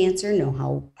stage the cancer,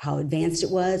 know how advanced it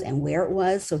was and where it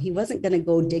was. So he wasn't going to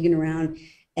go digging around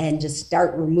and just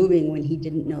start removing when he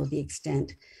didn't know the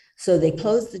extent. So they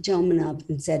closed the gentleman up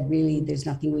and said, really, there's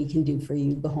nothing we can do for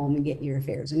you. Go home and get your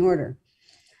affairs in order.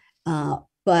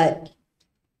 But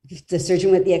the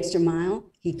surgeon went the extra mile.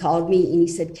 He called me and he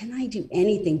said, can I do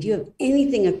anything? Do you have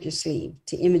anything up your sleeve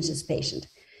to image this patient?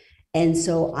 And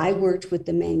so I worked with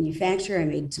the manufacturer. I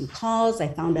made some calls. I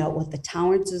found out what the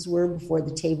tolerances were before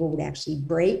the table would actually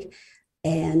break.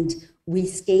 And we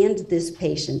scanned this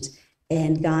patient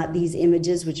and got these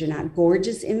images, which are not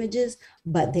gorgeous images,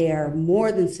 but they are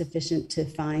more than sufficient to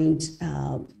find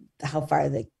how far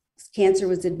the cancer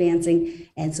was advancing.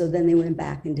 And so then they went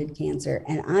back and did cancer.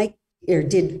 And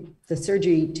did the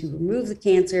surgery to remove the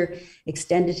cancer,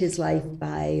 extended his life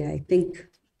by, I think,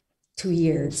 2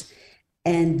 years.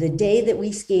 And the day that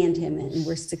we scanned him and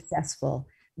were successful,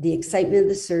 the excitement of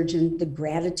the surgeon, the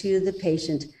gratitude of the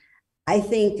patient, I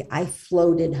think I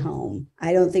floated home.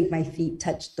 I don't think my feet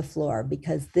touched the floor,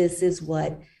 because this is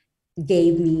what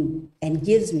gave me and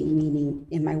gives me meaning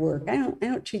in my work. I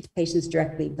don't treat the patients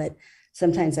directly, but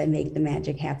sometimes I make the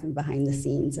magic happen behind the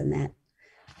scenes, and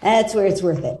that's where it's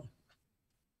worth it.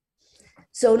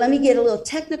 So let me get a little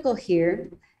technical here.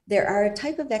 There are a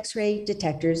type of X-ray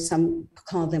detectors, some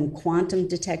call them quantum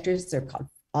detectors. They're called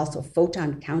also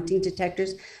photon-counting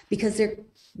detectors, because they're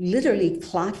literally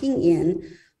clocking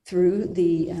in through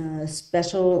the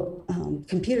special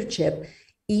computer chip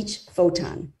each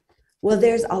photon. Well,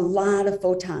 there's a lot of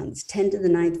photons, 10 to the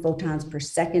 9th photons per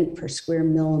second per square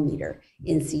millimeter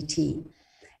in CT.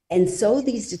 And so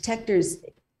these detectors,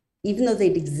 even though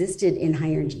they'd existed in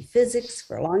high energy physics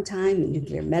for a long time, in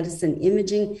nuclear medicine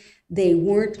imaging, they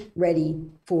weren't ready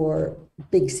for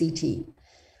big CT.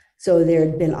 So there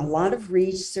had been a lot of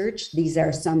research. These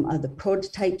are some of the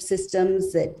prototype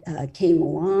systems that came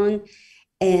along,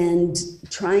 and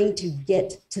trying to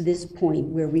get to this point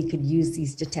where we could use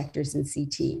these detectors in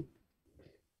CT.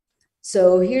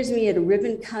 So here's me at a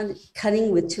ribbon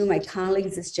cutting with two of my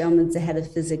colleagues. This gentleman's the head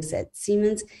of physics at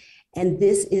Siemens, and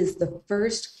this is the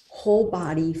first whole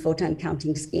body photon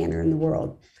counting scanner in the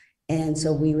world. And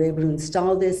so we were able to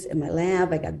install this in my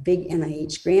lab. I got a big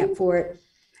NIH grant for it.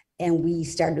 And we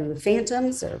started with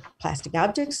phantoms, or plastic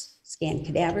objects, scanned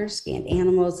cadavers, scanned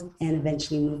animals, and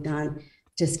eventually moved on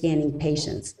to scanning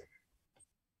patients.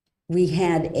 We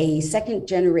had a second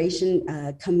generation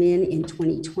come in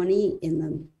 2020 in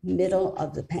the middle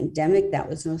of the pandemic. That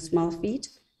was no small feat.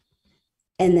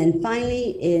 And then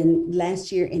finally,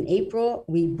 last year in April,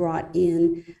 we brought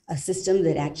in a system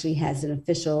that actually has an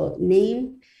official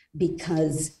name,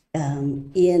 because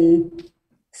in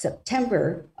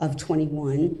September of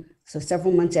 21, so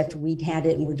several months after we'd had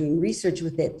it and we're doing research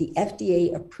with it, the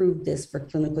FDA approved this for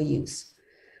clinical use.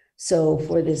 So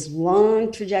for this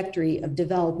long trajectory of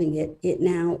developing it, it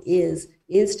now is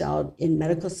installed in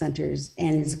medical centers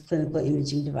and is a clinical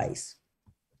imaging device.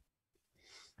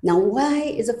 Now, why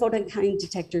is a photon-counting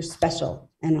detector special?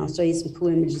 And I'll show you some cool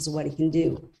images of what it can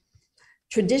do.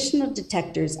 Traditional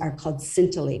detectors are called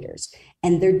scintillators,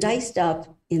 and they're diced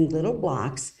up in little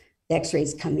blocks. The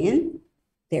X-rays come in,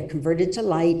 they're converted to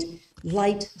light,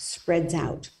 light spreads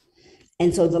out.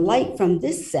 And so the light from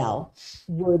this cell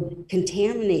would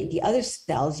contaminate the other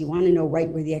cells. You want to know right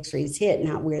where the X-rays hit,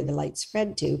 not where the light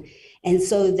spread to. And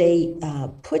so they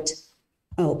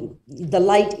the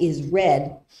light is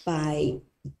read by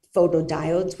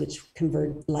photodiodes, which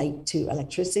convert light to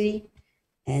electricity.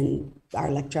 And our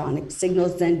electronic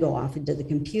signals then go off into the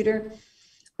computer.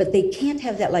 But they can't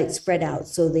have that light spread out.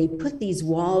 So they put these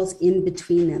walls in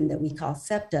between them that we call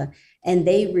septa, and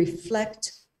they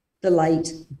reflect the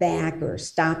light back or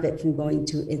stop it from going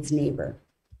to its neighbor.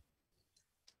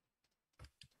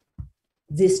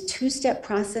 This two-step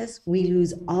process, we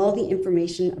lose all the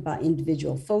information about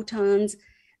individual photons.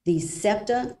 These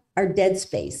septa are dead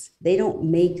space. They don't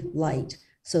make light.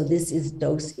 So this is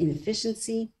dose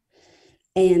inefficiency.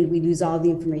 And we lose all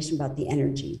the information about the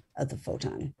energy of the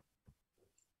photon.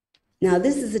 Now,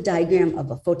 this is a diagram of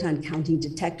a photon counting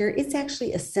detector. It's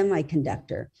actually a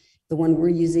semiconductor. The one we're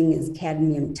using is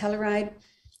cadmium telluride.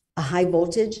 A high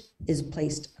voltage is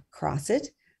placed across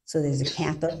it. So there's a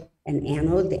cathode and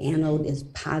anode. The anode is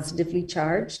positively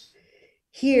charged.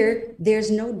 Here, there's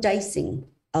no dicing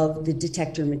of the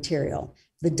detector material.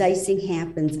 The dicing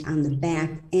happens on the back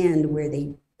end where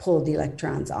they pull the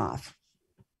electrons off.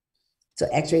 So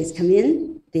X-rays come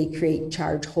in, they create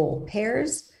charge hole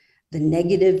pairs. The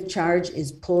negative charge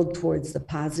is pulled towards the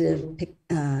positive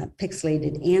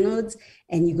pixelated anodes,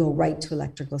 and you go right to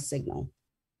electrical signal.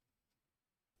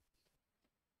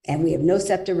 And we have no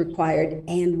septa required.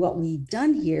 And what we've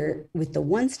done here with the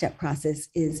one-step process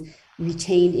is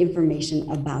retained information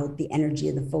about the energy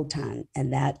of the photon,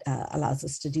 and that allows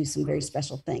us to do some very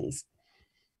special things.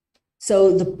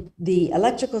 So the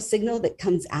electrical signal that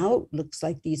comes out looks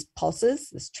like these pulses,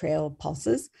 this trail of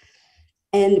pulses.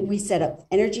 And we set up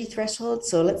energy thresholds.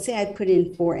 So let's say I put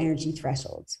in 4 energy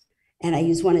thresholds, and I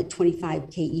use one at 25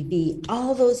 keV.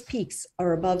 All those peaks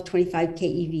are above 25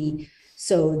 keV.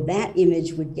 So that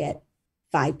image would get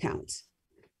 5 counts.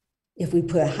 If we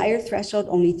put a higher threshold,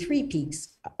 only 3 peaks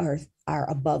are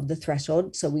above the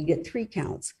threshold. So we get 3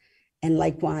 counts. And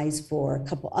likewise for a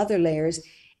couple other layers.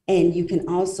 And you can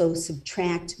also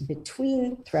subtract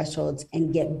between thresholds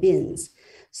and get bins.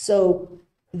 So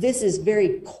this is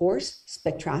very coarse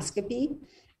spectroscopy.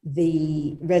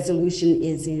 The resolution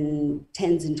is in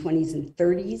 10s and 20s and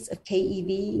 30s of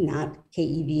keV, not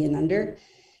keV and under.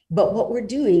 But what we're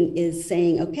doing is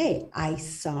saying, okay, I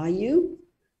saw you,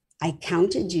 I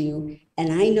counted you,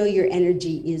 and I know your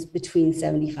energy is between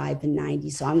 75 and 90,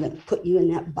 so I'm going to put you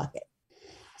in that bucket.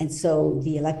 And so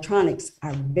the electronics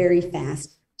are very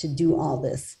fast to do all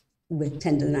this with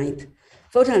 10 to the 9th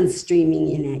photons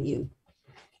streaming in at you.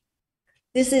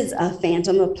 This is a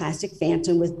phantom, a plastic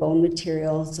phantom with bone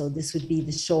material. So this would be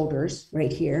the shoulders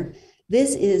right here.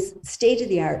 This is state of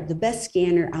the art, the best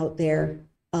scanner out there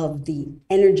of the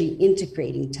energy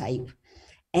integrating type.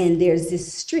 And there's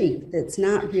this streak that's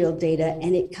not real data,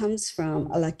 and it comes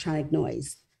from electronic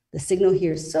noise. The signal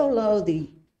here is so low, the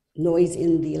noise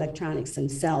in the electronics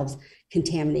themselves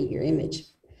contaminate your image.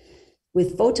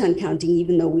 With photon counting,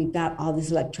 even though we've got all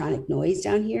this electronic noise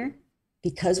down here,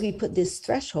 because we put this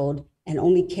threshold and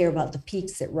only care about the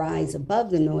peaks that rise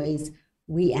above the noise,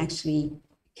 we actually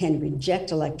can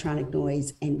reject electronic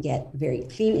noise and get very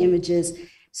clean images.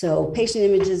 So patient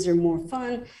images are more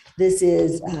fun. This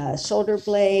is shoulder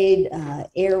blade,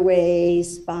 airway,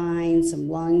 spine, some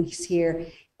lungs here.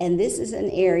 And this is an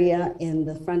area in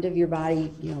the front of your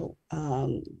body,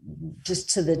 just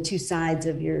to the two sides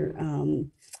of your,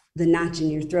 the notch in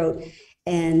your throat.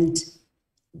 And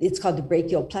it's called the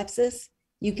brachial plexus.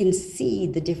 You can see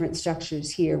the different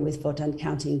structures here with photon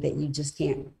counting that you just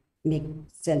can't make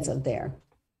sense of there.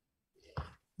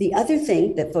 The other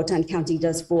thing that photon counting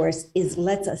does for us is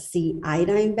lets us see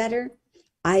iodine better.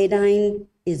 Iodine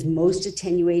is most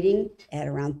attenuating at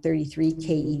around 33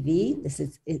 keV. This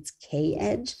is its K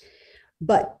edge.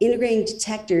 But integrating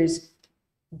detectors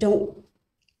don't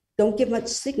give much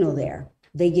signal there.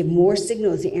 They give more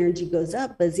signal as the energy goes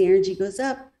up, but as the energy goes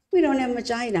up, we don't have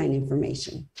much iodine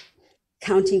information.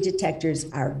 Counting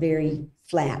detectors are very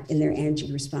flat in their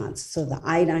energy response. So the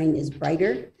iodine is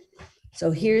brighter. So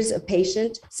here's a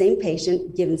patient, same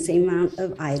patient, given same amount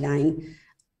of iodine,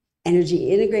 energy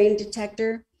integrating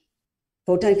detector,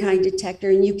 photon counting detector,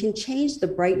 and you can change the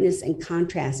brightness and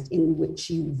contrast in which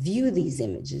you view these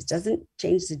images. Doesn't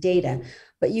change the data,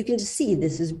 but you can just see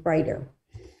this is brighter.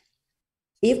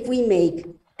 If we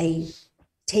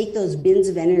take those bins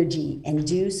of energy and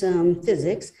do some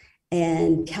physics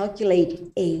and calculate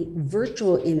a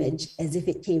virtual image as if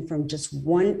it came from just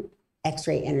one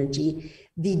X-ray energy,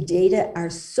 the data are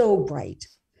so bright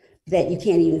that you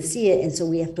can't even see it. And so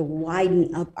we have to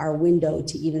widen up our window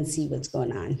to even see what's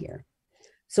going on here.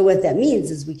 So what that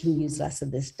means is we can use less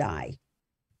of this dye.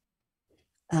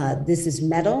 This is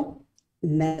metal.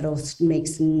 Metal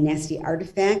makes nasty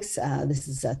artifacts. This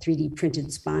is a 3D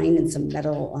printed spine and some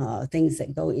metal things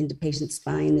that go into patient's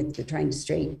spine if they're trying to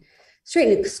straighten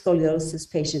a scoliosis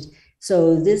patient.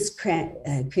 So this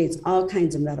creates all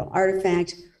kinds of metal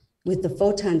artifacts. With the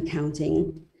photon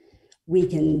counting, we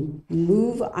can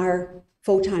move our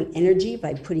photon energy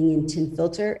by putting in tin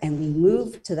filter, and we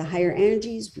move to the higher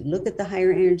energies. We look at the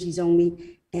higher energies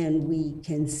only, and we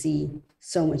can see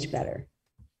so much better.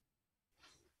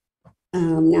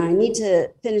 Now I need to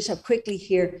finish up quickly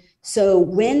here. So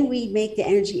when we make the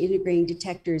energy integrating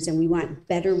detectors and we want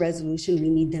better resolution, we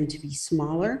need them to be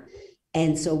smaller.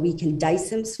 And so we can dice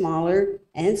them smaller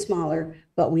and smaller,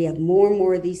 but we have more and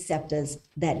more of these septas.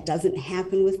 That doesn't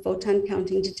happen with photon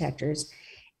counting detectors.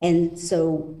 And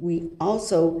so we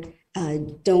also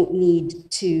don't need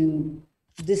to,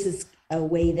 this is a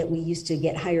way that we used to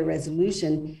get higher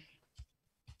resolution.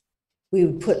 We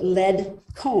would put lead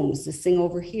combs, this thing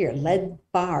over here, lead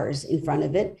bars in front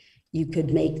of it. You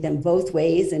could make them both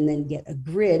ways and then get a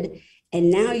grid. And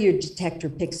now your detector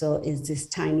pixel is this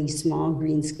tiny, small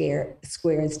green square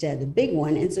instead of the big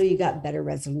one. And so you got better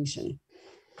resolution.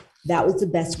 That was the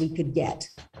best we could get.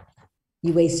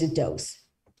 You wasted dose.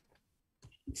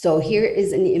 So here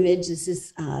is an image. This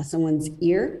is someone's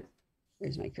ear.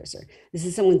 Where's my cursor? This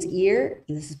is someone's ear,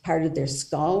 and this is part of their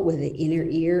skull with the inner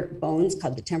ear bones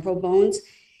called the temporal bones.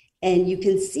 And you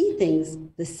can see things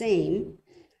the same.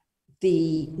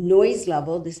 The noise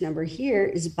level, this number here,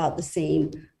 is about the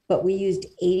same, but we used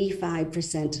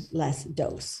 85% less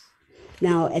dose.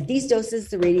 Now, at these doses,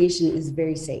 the radiation is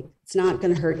very safe. It's not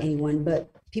going to hurt anyone,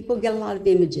 but people get a lot of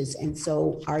images, and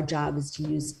so our job is to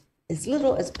use as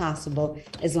little as possible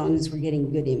as long as we're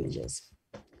getting good images.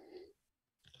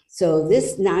 So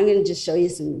this, now I'm going to just show you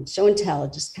some show and tell,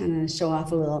 just kind of show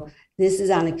off a little. This is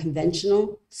on a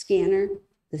conventional scanner.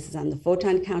 This is on the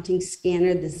photon counting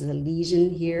scanner. This is a lesion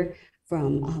here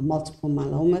from a multiple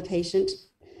myeloma patient.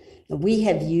 We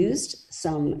have used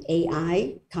some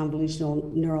AI,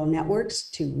 convolutional neural networks,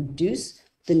 to reduce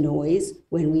the noise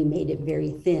when we made it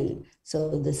very thin.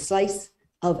 So the slice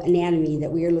of anatomy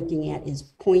that we are looking at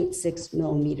is 0.6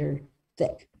 millimeter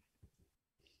thick.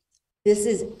 This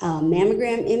is a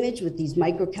mammogram image with these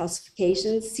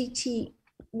microcalcifications. CT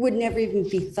would never even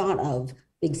be thought of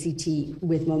big CT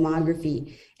with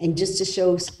mammography. And just to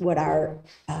show what our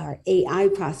AI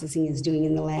processing is doing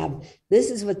in the lab, this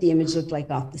is what the image looked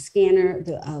like off the scanner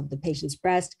of the patient's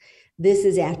breast. This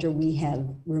is after we have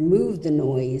removed the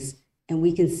noise, and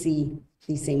we can see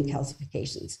these same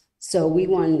calcifications. So we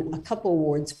won a couple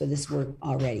awards for this work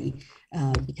already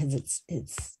because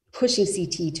it's pushing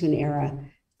CT to an era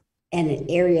and an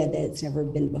area that it's never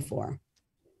been before.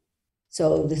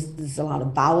 So this is a lot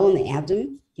of bowel in the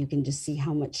abdomen. You can just see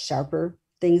how much sharper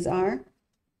things are.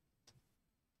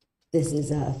 This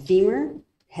is a femur,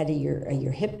 head of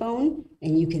your hip bone,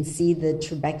 and you can see the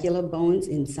trabecular bones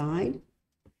inside.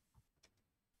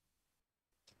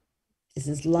 This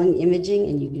is lung imaging,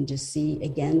 and you can just see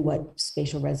again what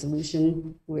spatial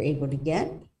resolution we're able to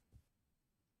get.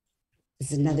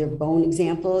 This is another bone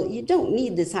example. You don't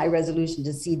need this high resolution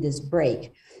to see this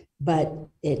break, but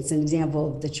it's an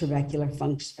example of the trabecular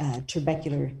function,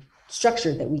 trabecular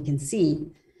structure that we can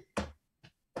see.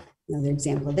 Another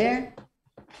example there.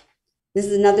 This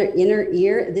is another inner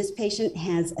ear. This patient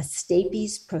has a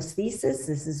stapes prosthesis.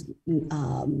 This is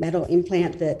a metal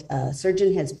implant that a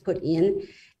surgeon has put in,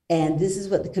 and this is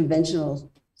what the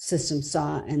conventional system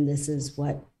saw, and this is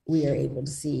what we are able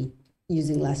to see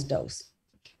using less dose.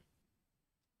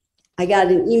 I got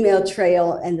an email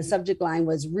trail, and the subject line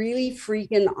was really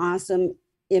freaking awesome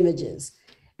images,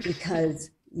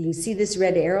 because you can see this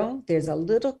red arrow. There's a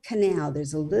little canal,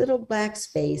 there's a little black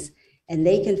space, and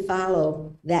they can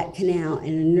follow that canal,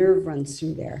 and a nerve runs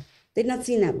through there. They'd not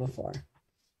seen that before.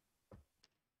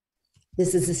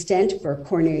 This is a stent for a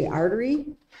coronary artery.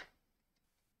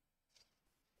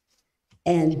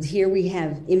 And here we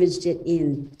have imaged it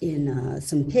in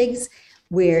some pigs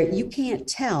where you can't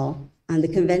tell on the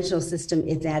conventional system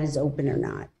if that is open or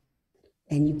not.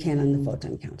 And you can on the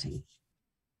photon counting.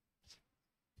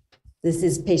 This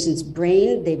is patient's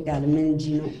brain. They've got a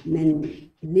meningioma.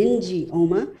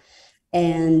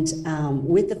 And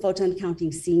with the photon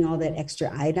counting, seeing all that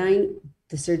extra iodine,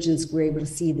 the surgeons were able to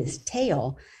see this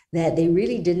tail that they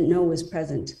really didn't know was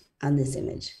present on this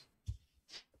image.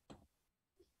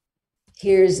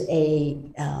 Here's a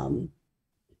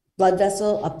blood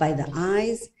vessel up by the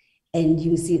eyes, and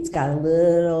you can see it's got a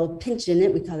little pinch in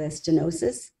it. We call that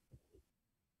stenosis.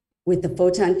 With the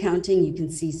photon counting, you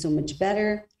can see so much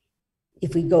better.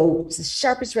 If we go to the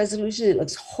sharpest resolution, it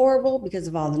looks horrible because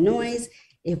of all the noise.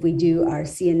 If we do our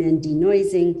CNN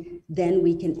denoising, then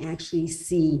we can actually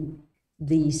see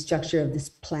the structure of this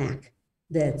plaque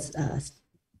that's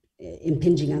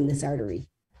impinging on this artery.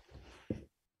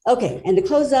 Okay, and to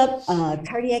close up,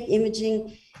 cardiac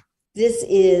imaging. This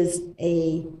is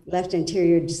a left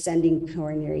anterior descending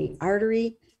coronary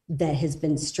artery that has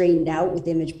been straightened out with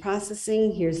image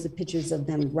processing. Here's the pictures of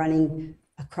them running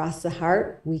across the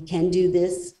heart. We can do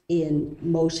this in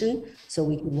motion, so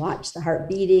we can watch the heart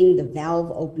beating, the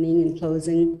valve opening and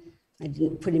closing. I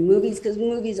didn't put in movies because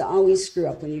movies always screw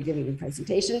up when you're giving a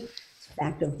presentation. It's a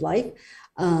fact of life.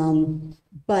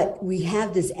 But we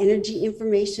have this energy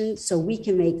information, so we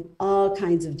can make all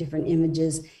kinds of different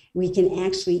images. We can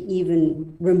actually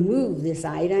even remove this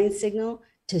iodine signal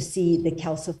to see the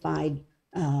calcified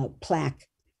plaque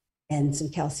and some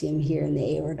calcium here in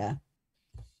the aorta.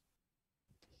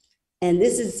 And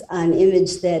this is an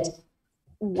image that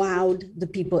wowed the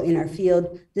people in our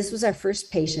field. This was our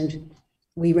first patient.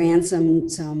 We ran some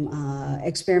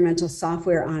experimental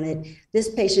software on it.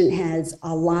 This patient has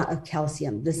a lot of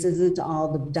calcium. This isn't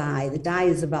all the dye. The dye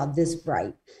is about this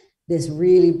bright. This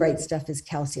really bright stuff is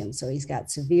calcium. So he's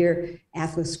got severe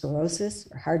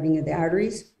atherosclerosis or hardening of the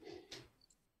arteries.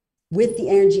 With the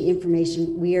energy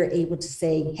information, we are able to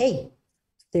say, hey,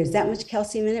 there's that much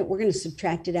calcium in it. We're going to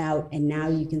subtract it out. And now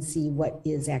you can see what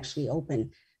is actually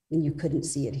open when you couldn't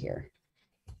see it here.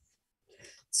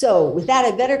 So with that,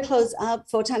 I better close up.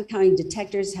 Photon counting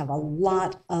detectors have a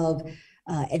lot of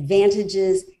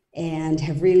advantages and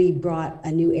have really brought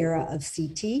a new era of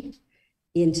CT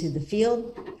into the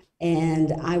field.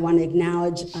 And I want to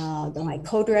acknowledge my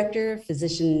co-director,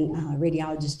 physician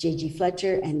radiologist J.G.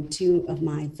 Fletcher, and two of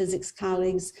my physics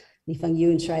colleagues, Li-Feng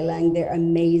Yu and Shuai Lang. They're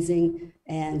amazing.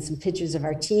 And some pictures of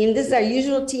our team. This is our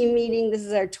usual team meeting. This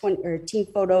is our team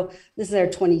photo. This is our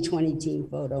 2020 team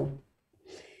photo.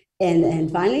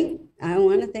 And finally, I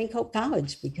want to thank Hope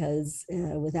College, because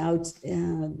without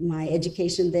my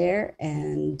education there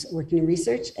and working in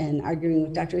research and arguing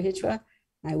with Dr. Hichwa,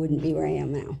 I wouldn't be where I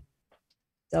am now.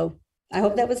 So I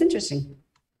hope that was interesting.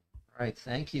 All right,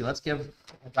 thank you. Let's give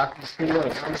Dr. Studio a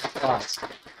round of applause.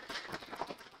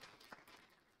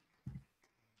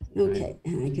 Okay, right.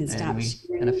 and I can stop.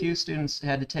 And a few students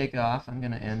had to take off. I'm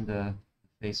going to end the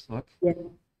Facebook yeah.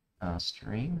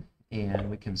 Stream. And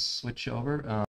we can switch over.